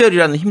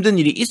이별이라는 힘든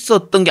일이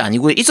있었던 게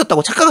아니고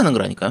있었다고 착각하는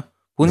거라니까요.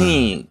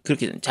 본인이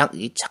그렇게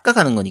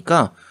착각하는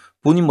거니까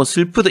본인 뭐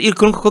슬프다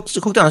그런 거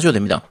걱정 안 하셔도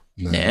됩니다.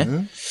 네.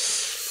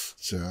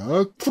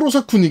 자,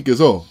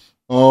 프로사쿠님께서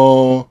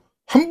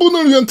한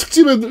분을 위한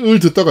특집을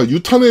듣다가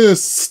유탄에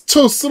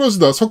스쳐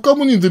쓰러지다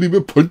석가모니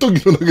드립에 벌떡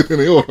일어나게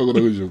되네요. 라고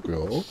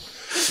남겨주셨고요.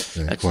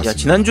 네, 고맙습니다.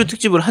 지난주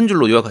특집을 한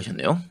줄로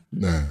요약하셨네요.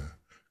 네.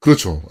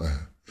 그렇죠. 네.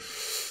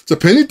 자,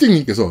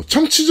 베니띵님께서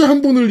청취자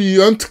한 분을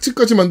위한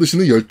특집까지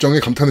만드시는 열정에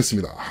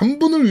감탄했습니다. 한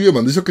분을 위해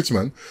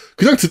만드셨겠지만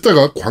그냥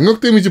듣다가 광역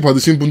데미지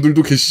받으신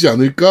분들도 계시지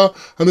않을까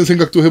하는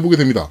생각도 해보게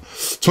됩니다.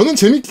 저는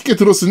재밌게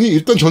들었으니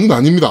일단 저는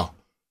아닙니다.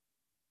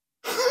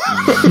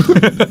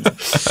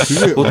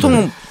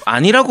 보통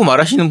아니라고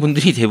말하시는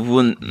분들이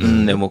대부분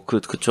네, 뭐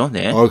그쵸.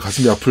 네.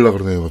 가슴이 아플라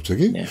그러네요,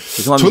 갑자기. 네,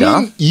 죄송합니다.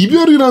 저는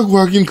이별이라고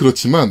하긴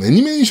그렇지만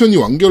애니메이션이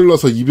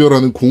완결나서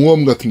이별하는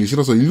공허함 같은 게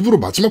싫어서 일부러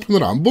마지막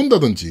편을 안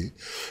본다든지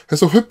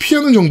해서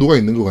회피하는 정도가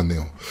있는 것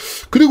같네요.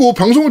 그리고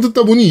방송을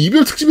듣다 보니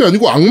이별 특집이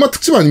아니고 악마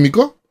특집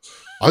아닙니까?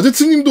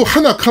 아제트님도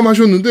한 악함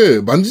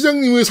하셨는데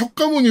만지장님의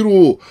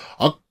석가모니로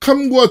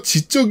악함과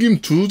지적임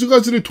두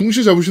가지를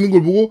동시에 잡으시는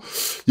걸 보고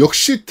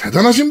역시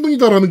대단하신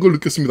분이다라는 걸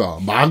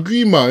느꼈습니다.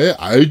 마귀마의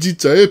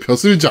알지자의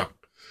벼슬작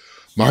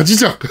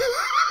마지작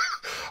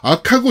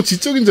악하고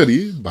지적인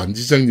자리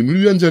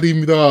만지장님을 위한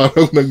자리입니다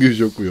라고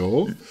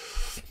남겨주셨고요.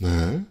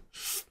 네,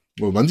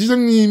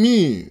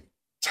 만지장님이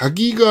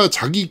자기가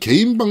자기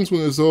개인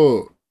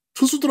방송에서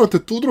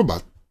투수들한테 두드려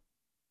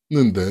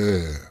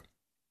맞는데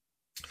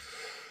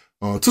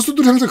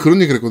투수들이 항상 그런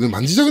얘기를 했거든요.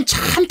 만지작은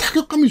참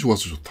타격감이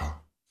좋아서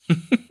좋다.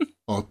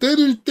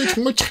 때릴 때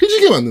정말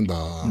찰지게 맞는다.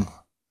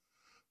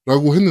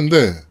 라고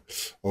했는데,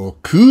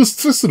 그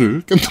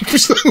스트레스를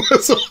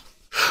겜덕비상에서,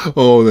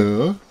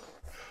 네.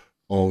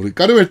 우리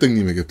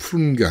까르멜땡님에게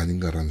푸는 게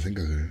아닌가라는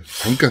생각을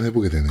잠깐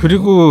해보게 되네요.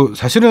 그리고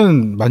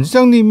사실은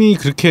만지장님이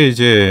그렇게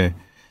이제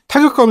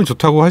타격감이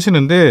좋다고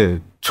하시는데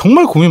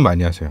정말 고민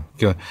많이 하세요.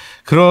 그러니까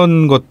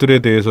그런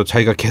것들에 대해서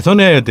자기가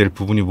개선해야 될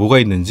부분이 뭐가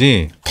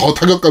있는지 더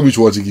타격감이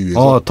좋아지기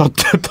위해서 더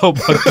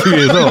받기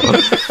위해서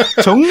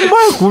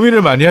정말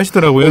고민을 많이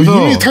하시더라고요.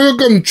 그래서 이미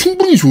타격감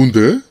충분히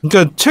좋은데.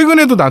 그러니까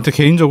최근에도 나한테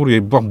개인적으로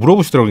막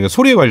물어보시더라고요. 그러니까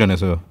소리에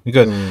관련해서.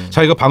 그러니까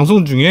자기가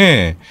방송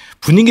중에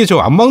분위기에 저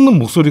안 맞는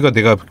목소리가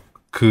내가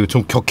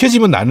좀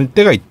격해지면 나는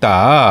때가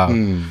있다.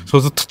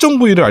 그래서 특정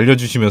부위를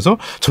알려주시면서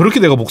저렇게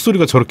내가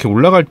목소리가 저렇게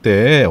올라갈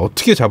때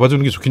어떻게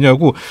잡아주는 게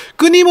좋겠냐고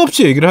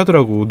끊임없이 얘기를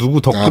하더라고.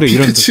 누구 덕분에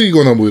이런.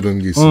 피크치거나 뭐 이런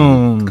게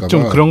있으니까.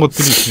 좀 그런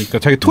것들이 있으니까.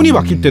 자기 톤이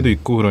바뀔 때도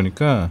있고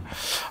그러니까.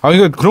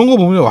 그러니까 그런 거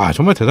보면 와,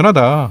 정말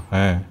대단하다.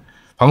 네.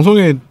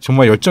 방송에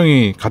정말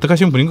열정이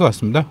가득하신 분인 것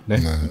같습니다. 네.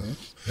 네.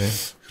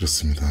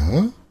 그렇습니다.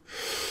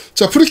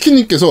 자,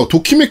 프리키님께서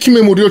도키메키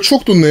메모리얼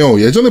추억 돋네요.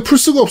 예전에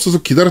플스가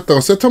없어서 기다렸다가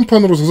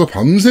세턴판으로 사서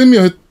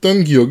밤새며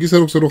했던 기억이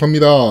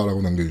새록새록합니다.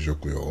 라고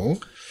남겨주셨고요.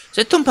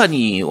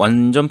 세턴판이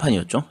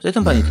완전판이었죠.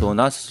 세턴판이 더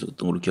나았었던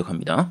걸로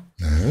기억합니다.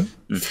 네.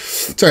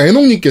 자,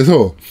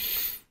 애농님께서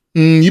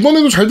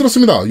이번에도 잘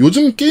들었습니다.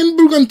 요즘 게임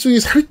불감증이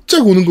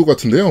살짝 오는 것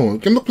같은데요.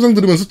 겜덕비상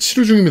들으면서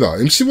치료 중입니다.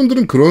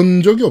 MC분들은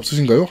그런 적이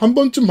없으신가요? 한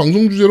번쯤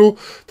방송 주제로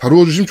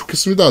다루어 주시면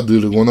좋겠습니다.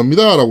 늘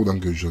응원합니다. 라고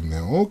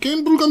남겨주셨네요.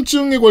 게임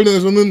불감증에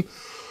관련해서는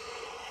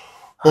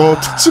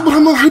특집을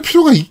한번 할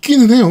필요가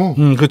있기는 해요.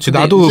 그렇지.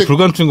 나도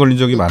불감증 걸린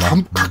적이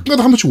많아.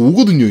 가끔가다 한 번씩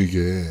오거든요,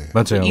 이게.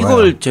 맞아요.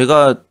 이걸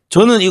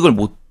저는 이걸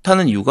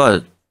못하는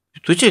이유가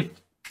도대체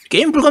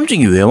게임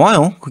불감증이 왜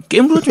와요? 그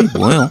게임 불감증이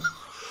뭐예요?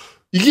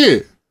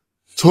 이게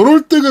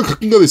저럴 때가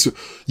가끔가다 있어요.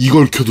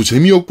 이걸 켜도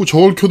재미없고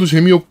저걸 켜도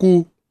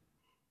재미없고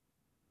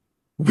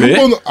왜?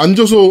 한 번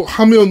앉아서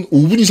하면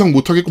 5분 이상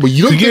못하겠고 뭐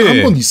이런 때가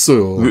한 번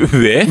있어요.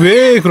 왜?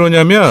 왜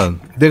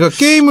그러냐면 내가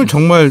게임을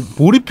정말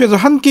몰입해서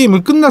한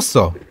게임을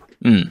끝났어.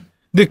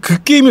 근데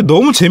그 게임을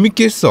너무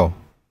재밌게 했어.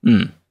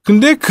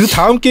 근데 그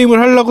다음 게임을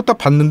하려고 딱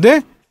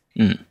봤는데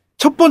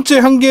첫 번째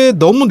한 게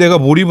너무 내가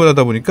몰입을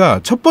하다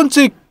보니까 첫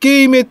번째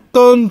게임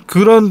했던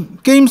그런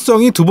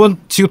게임성이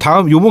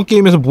요번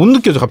게임에서 못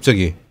느껴져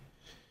갑자기.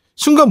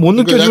 순간 못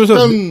느껴지면서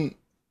약간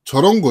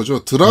저런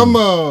거죠.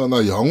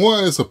 드라마나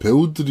영화에서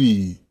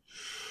배우들이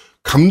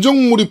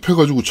감정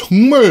몰입해가지고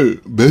정말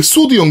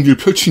메소드 연기를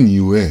펼친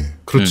이후에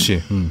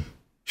그렇지.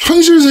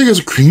 현실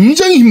세계에서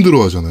굉장히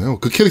힘들어하잖아요.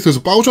 그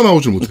캐릭터에서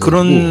빠져나오질 못해요.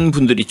 그런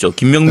분들 있죠.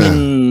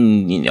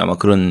 김명민이 아마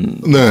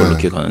그런 걸로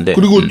기억하는데.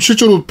 그리고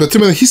실제로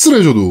배트맨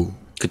히스레저도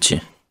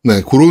그치.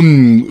 네,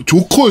 그런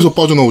조커에서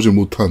빠져나오질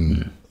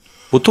못한.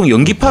 보통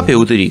연기파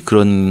배우들이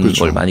그런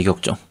그렇죠. 걸 많이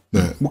겪죠.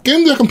 네, 뭐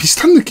게임도 약간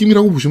비슷한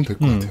느낌이라고 보시면 될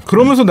것 같아요.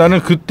 그러면서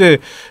나는 그때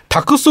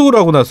다크소울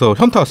하고 나서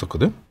현타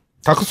왔었거든.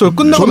 다크소울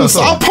끝나고 저는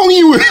나서 사펑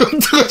이후에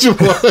현타가 좀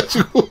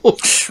와가지고.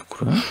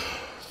 그래?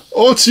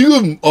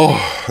 지금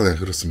네,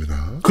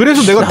 그렇습니다.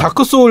 그래서 내가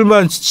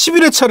다크소울만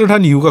 11회차를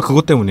한 이유가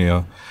그것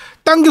때문이에요.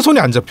 딴 게 손이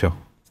안 잡혀.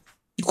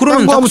 그러면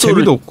딴거 하면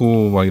재미도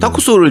없고 막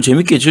다크소울을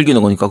재밌게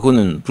즐기는 거니까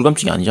그거는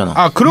불감증이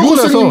아니잖아. 그러고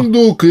나서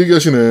님도 그 얘기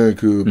하시네.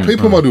 그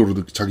페이퍼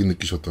마리오로 자기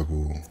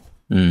느끼셨다고.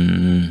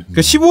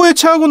 그러니까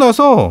 15회차 하고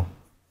나서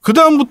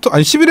그다음부터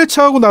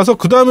 11회차 하고 나서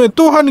그다음에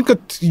또 하니까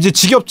이제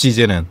지겹지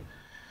이제는.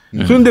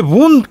 그런데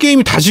뭔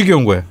게임이 다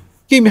지겨운 거야.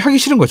 게임이 하기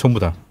싫은 거야 전부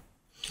다.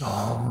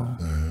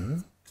 네.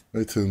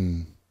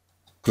 하여튼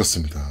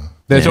그렇습니다.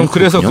 네, 전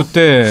그래서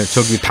그때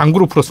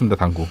당구로 풀었습니다.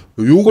 당구.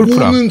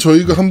 요거는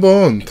저희가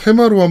한번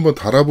테마로 한번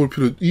달아볼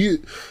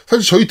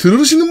사실 저희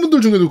들으시는 분들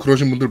중에도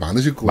그러신 분들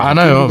많으실 거고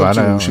많아요.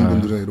 오신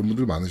분들이나 이런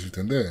분들 많으실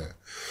텐데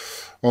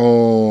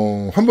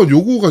한번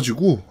요거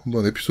가지고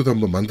한번 에피소드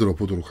한번 만들어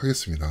보도록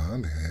하겠습니다.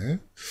 네.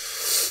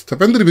 자,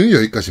 밴드 리뷰는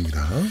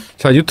여기까지입니다.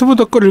 자, 유튜브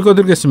댓글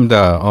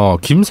읽어드리겠습니다.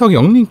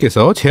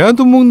 김석영님께서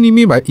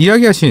제아두목님이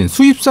이야기하신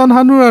수입산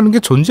한우라는 게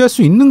존재할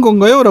수 있는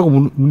건가요? 라고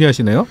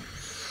문의하시네요.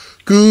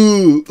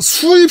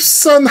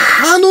 수입산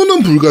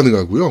한우는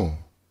불가능하고요.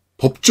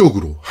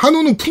 법적으로.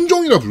 한우는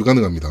품종이라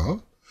불가능합니다.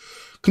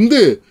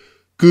 근데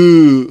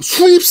그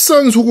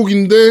수입산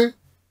소고기인데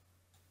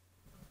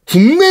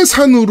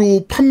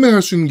국내산으로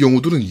판매할 수 있는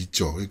경우들은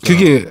있죠. 그러니까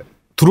그게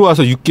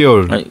들어와서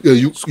 6개월. 아니,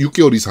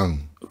 6개월 이상.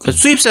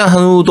 수입산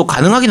한우도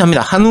가능하긴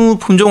합니다. 한우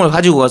품종을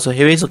가지고 가서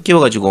해외에서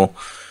키워가지고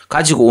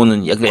가지고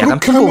오는 약간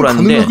편법을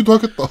하는데 가능하기도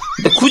하겠다.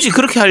 굳이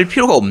그렇게 할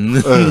필요가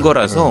없는 네,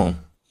 거라서 네.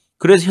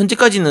 그래서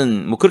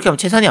현재까지는 뭐 그렇게 하면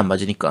채산이 안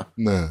맞으니까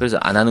네. 그래서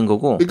안 하는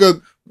거고.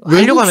 그러니까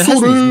하려고 외국 하면 할수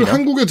소를 있습니다.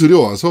 한국에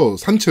들여와서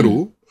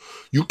산채로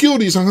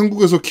 6개월 이상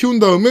한국에서 키운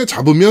다음에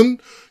잡으면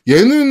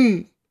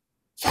얘는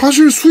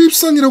사실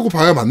수입산이라고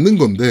봐야 맞는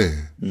건데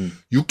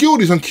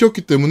 6개월 이상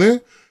키웠기 때문에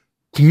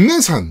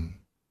국내산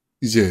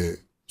이제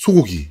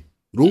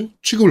소고기로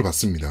취급을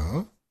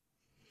받습니다.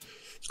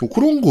 뭐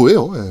그런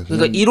거예요. 예,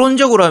 그러니까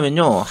이론적으로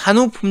하면요.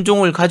 한우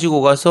품종을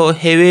가지고 가서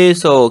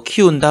해외에서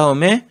키운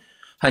다음에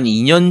한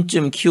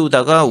 2년쯤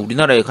키우다가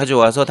우리나라에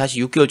가져와서 다시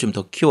 6개월쯤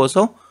더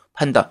키워서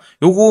판다.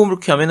 요거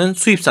이렇게 하면은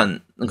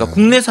수입산, 그러니까 네.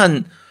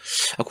 국내산,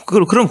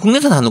 그럼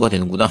국내산 한우가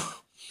되는구나.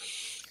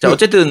 자,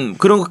 어쨌든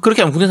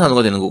그렇게 하면 국내산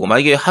한우가 되는 거고,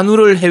 만약에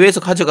한우를 해외에서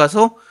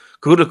가져가서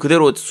그거를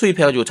그대로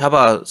수입해가지고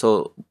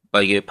잡아서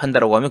만약에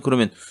판다라고 하면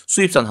그러면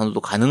수입산 한우도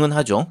가능은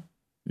하죠.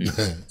 네,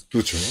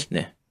 그렇죠.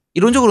 네.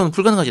 이론적으로는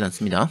불가능하진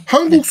않습니다.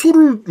 한국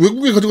소를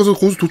외국에 가져가서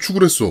거기서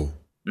도축을 했어.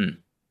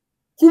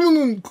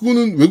 그러면은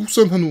그거는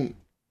외국산 한우.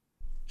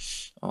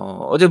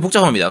 어제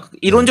복잡합니다.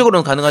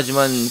 이론적으로는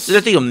가능하지만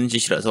쓸데기 없는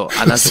짓이라서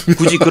안 하죠.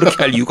 굳이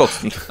그렇게 할 이유가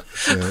없으니까.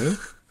 네,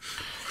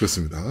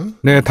 그렇습니다.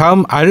 네,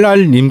 다음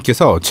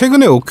RR님께서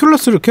최근에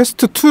오큘러스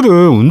퀘스트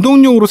 2를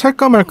운동용으로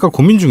살까 말까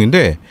고민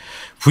중인데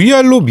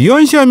VR로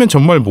미연시하면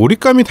정말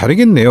몰입감이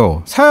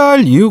다르겠네요.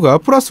 살 이유가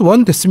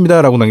 +1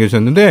 됐습니다라고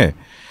남겨주셨는데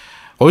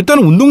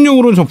일단은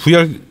운동용으로는 전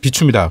VR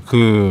비춥니다.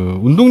 그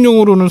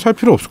운동용으로는 살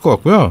필요 없을 것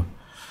같고요.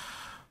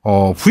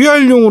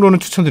 VR용으로는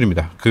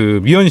추천드립니다.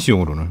 그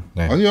미연시용으로는.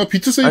 네. 아니야,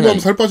 비트세이버 아니, 하면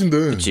살 빠진대.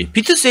 그렇지.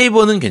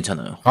 비트세이버는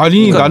괜찮아요. 아니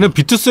그러니까, 나는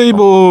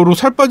비트세이버로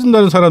살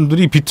빠진다는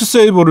사람들이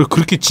비트세이버를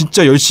그렇게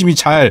진짜 열심히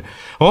잘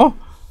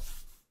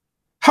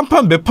한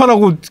판 몇 판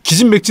하고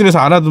기진맥진해서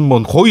안 하던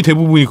뭐 거의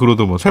대부분이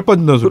그러더만 살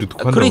빠진다는 소리 듣고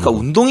한다고. 그러니까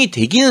운동이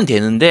되기는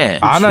되는데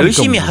안 하니까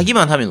열심히 문제.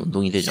 하기만 하면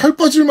운동이 되죠. 살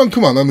빠질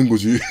만큼 안 하는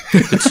거지.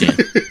 그렇지.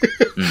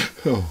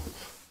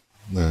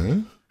 네.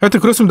 하여튼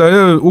그렇습니다.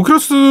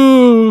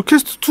 오큘러스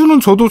퀘스트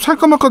 2는 저도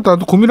살까 말까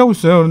나도 고민하고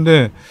있어요.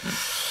 그런데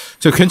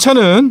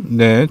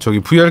괜찮은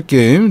저기 VR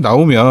게임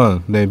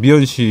나오면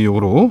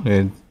미연시용으로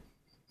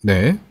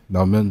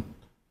나오면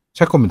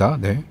살 겁니다.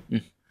 네.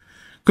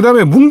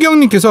 그다음에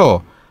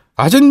문경님께서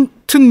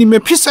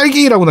아제트님의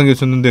필살기라고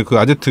남겨주셨는데 그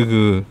아제트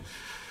그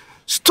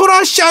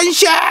스토라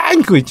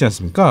샤인샤인 그거 있지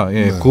않습니까?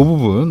 예, 네. 그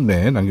부분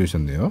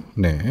남겨주셨네요.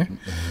 네.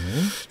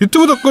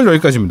 유튜브 댓글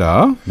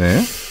여기까지입니다.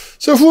 네.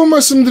 자, 후원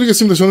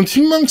말씀드리겠습니다. 저는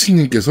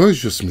팀망치님께서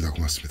해주셨습니다.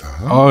 고맙습니다.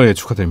 예,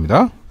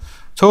 축하드립니다.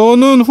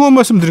 저는 후원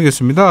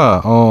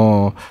말씀드리겠습니다.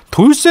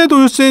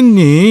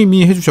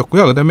 돌쇠님이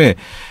해주셨고요. 그다음에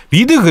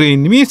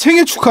미드그레이님이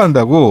생일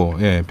축하한다고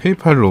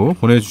페이팔로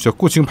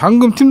보내주셨고 지금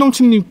방금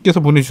팀덩치님께서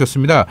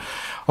보내주셨습니다.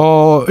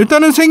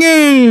 일단은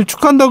생일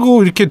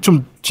축하한다고 이렇게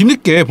좀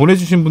뒤늦게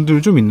보내주신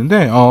분들 좀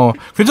있는데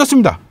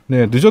괜찮습니다.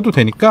 네, 늦어도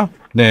되니까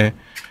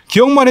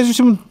기억만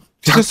해주시면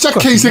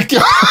작작해 이 새끼야.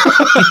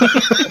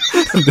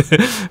 네,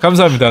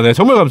 감사합니다. 네,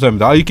 정말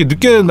감사합니다. 이렇게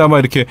늦게나마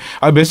이렇게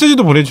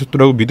메시지도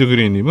보내주셨더라고.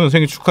 미드그레이님은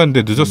생일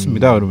축하한데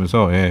늦었습니다.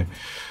 그러면서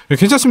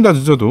괜찮습니다.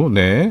 늦어도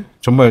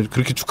정말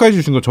그렇게 축하해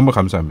주신 거 정말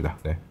감사합니다.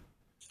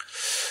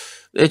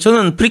 네,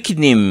 저는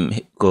프리키님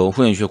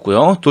후원해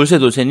주셨고요.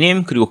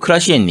 돌쇠님 그리고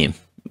크라시에님,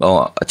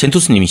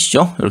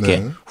 젠토스님이시죠?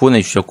 이렇게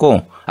후원해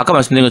주셨고 아까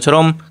말씀드린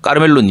것처럼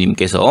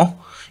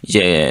까르멜로님께서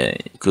이제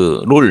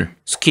그 롤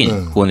스킨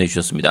후원해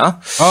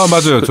주셨습니다.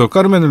 맞아요. 저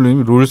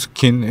까르멜로님이 롤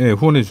스킨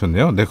후원해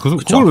주셨네요. 네,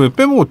 그걸 왜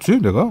빼먹었지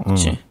내가?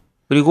 그렇지.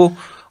 그리고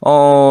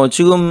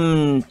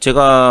지금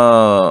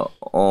제가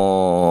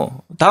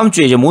다음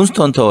주에 이제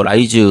몬스터 헌터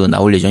라이즈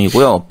나올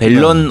예정이고요.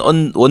 벨런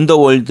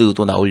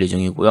원더월드도 나올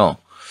예정이고요.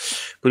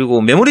 그리고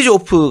메모리즈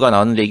오프가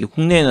나왔는데 이게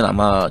국내에는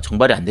아마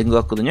정발이 안 된 것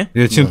같거든요.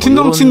 네, 지금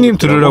팀덩치님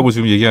들으라고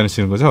지금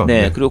얘기하시는 거죠?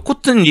 네, 그리고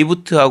코튼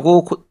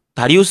리부트하고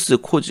다리우스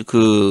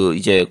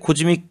이제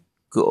코즈믹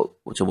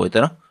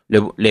뭐였더라?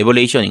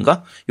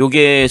 레버레이션인가?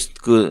 요게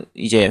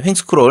이제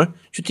횡스크롤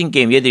슈팅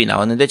게임 얘들이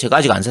나왔는데 제가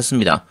아직 안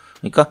샀습니다.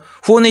 그러니까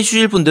후원해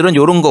주실 분들은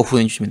요런 거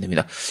후원해 주시면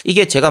됩니다.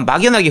 이게 제가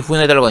막연하게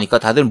후원해 달라고 하니까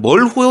다들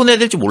뭘 후원해야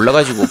될지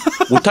몰라가지고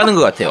못하는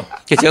것 같아요.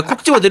 제가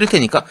콕 집어 드릴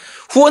테니까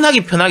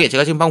후원하기 편하게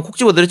제가 지금 방금 콕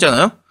집어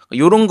드렸잖아요.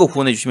 요런 거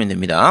후원해 주시면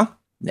됩니다.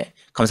 네,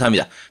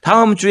 감사합니다.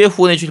 다음 주에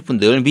후원해 주실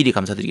분들 미리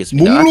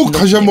감사드리겠습니다. 목록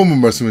다시 한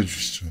번만 말씀해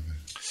주시죠.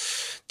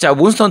 자,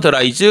 몬스터 헌터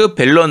라이즈,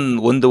 벨런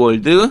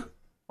원더월드,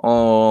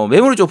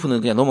 메모리즈 오프는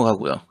그냥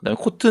넘어가고요. 그다음에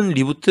코튼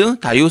리부트,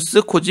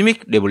 다이오스,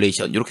 코즈믹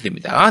레볼레이션 이렇게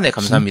됩니다. 네,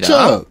 감사합니다.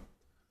 진짜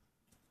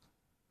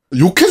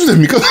욕해도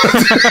됩니까?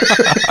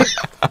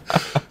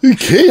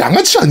 개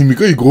양아치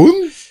아닙니까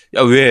이건?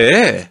 야,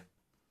 왜?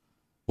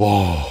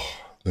 와,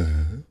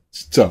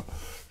 진짜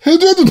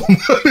해도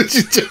너무하네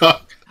진짜.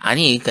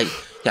 아니, 그러니까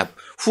야,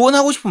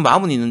 후원하고 싶은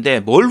마음은 있는데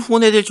뭘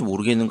후원해야 될지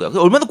모르겠는 거야.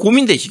 얼마나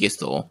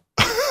고민되시겠어.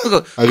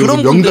 그러니까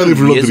그런 명단을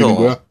불러드리는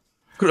거야?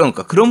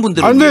 그러니까 그런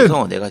분들을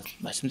위해서 내가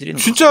말씀드리는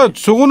거야. 진짜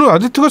저거는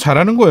아제트가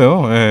잘하는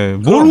거예요. 예.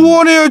 뭘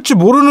후원해야 할지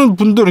모르는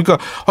분들, 그러니까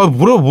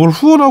뭘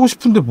후원하고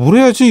싶은데 뭘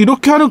해야지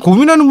이렇게 하는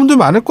고민하는 분들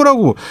많을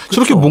거라고. 그쵸.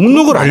 저렇게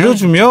목록을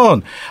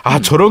알려주면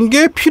저런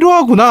게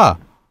필요하구나.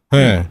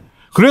 예.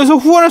 그래서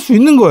후원할 수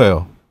있는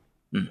거예요.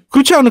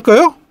 그렇지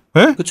않을까요?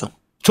 예? 그렇죠.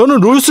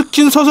 저는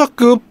롤스킨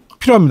서사급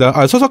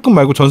필요합니다. 서사급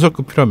말고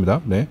전설급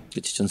필요합니다. 네.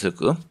 그렇지,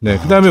 전설급. 네.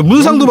 그다음에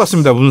문상도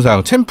받습니다.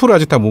 문상. 챔프를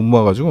아직 다 못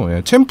모아가지고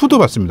예. 챔프도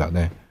받습니다.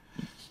 네.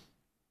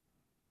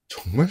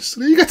 정말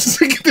쓰레기 같은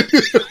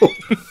새끼들이에요.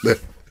 네.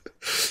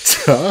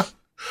 자,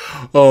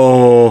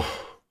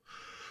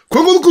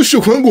 광고 듣고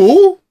오시죠,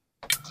 광고.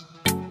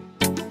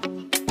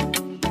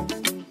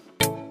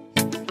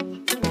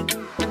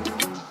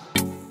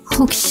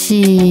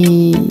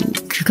 혹시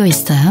그거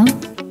있어요?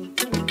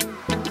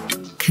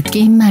 그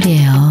게임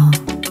말이에요.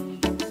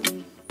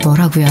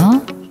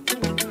 뭐라고요?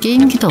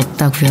 게임기도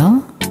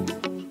없다고요?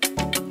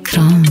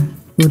 그럼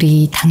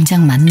우리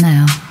당장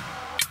만나요.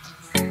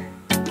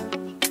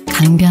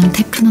 강변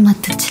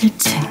테크노마트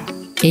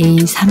 7층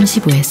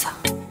A35에서.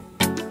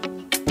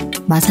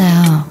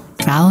 맞아요.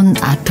 라운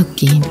아토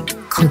게임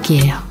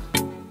거기에요.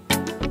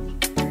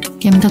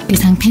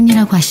 겜덕비상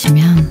팬이라고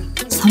하시면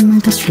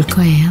선물도 줄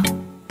거예요.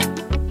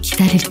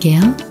 기다릴게요.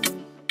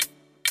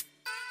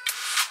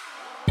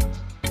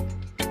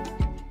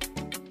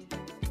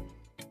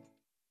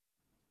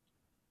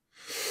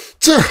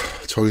 자,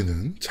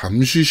 저희는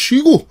잠시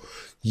쉬고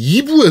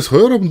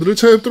 2부에서 여러분들을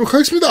찾아뵙도록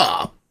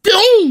하겠습니다.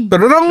 뿅!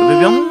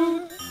 뾰로롱!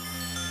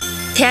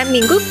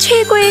 대한민국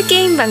최고의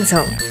게임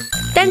방송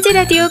딴지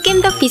라디오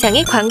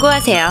겜덕비상에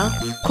광고하세요.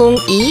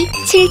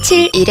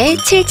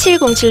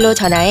 02-771-7707로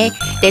전화해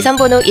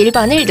내선번호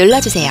 1번을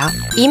눌러주세요.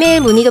 이메일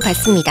문의도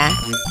받습니다.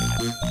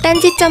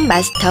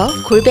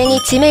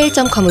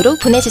 딴지.마스터@gmail.com으로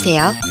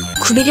보내주세요.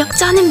 구매력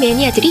쩌는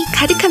매니아들이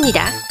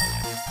가득합니다.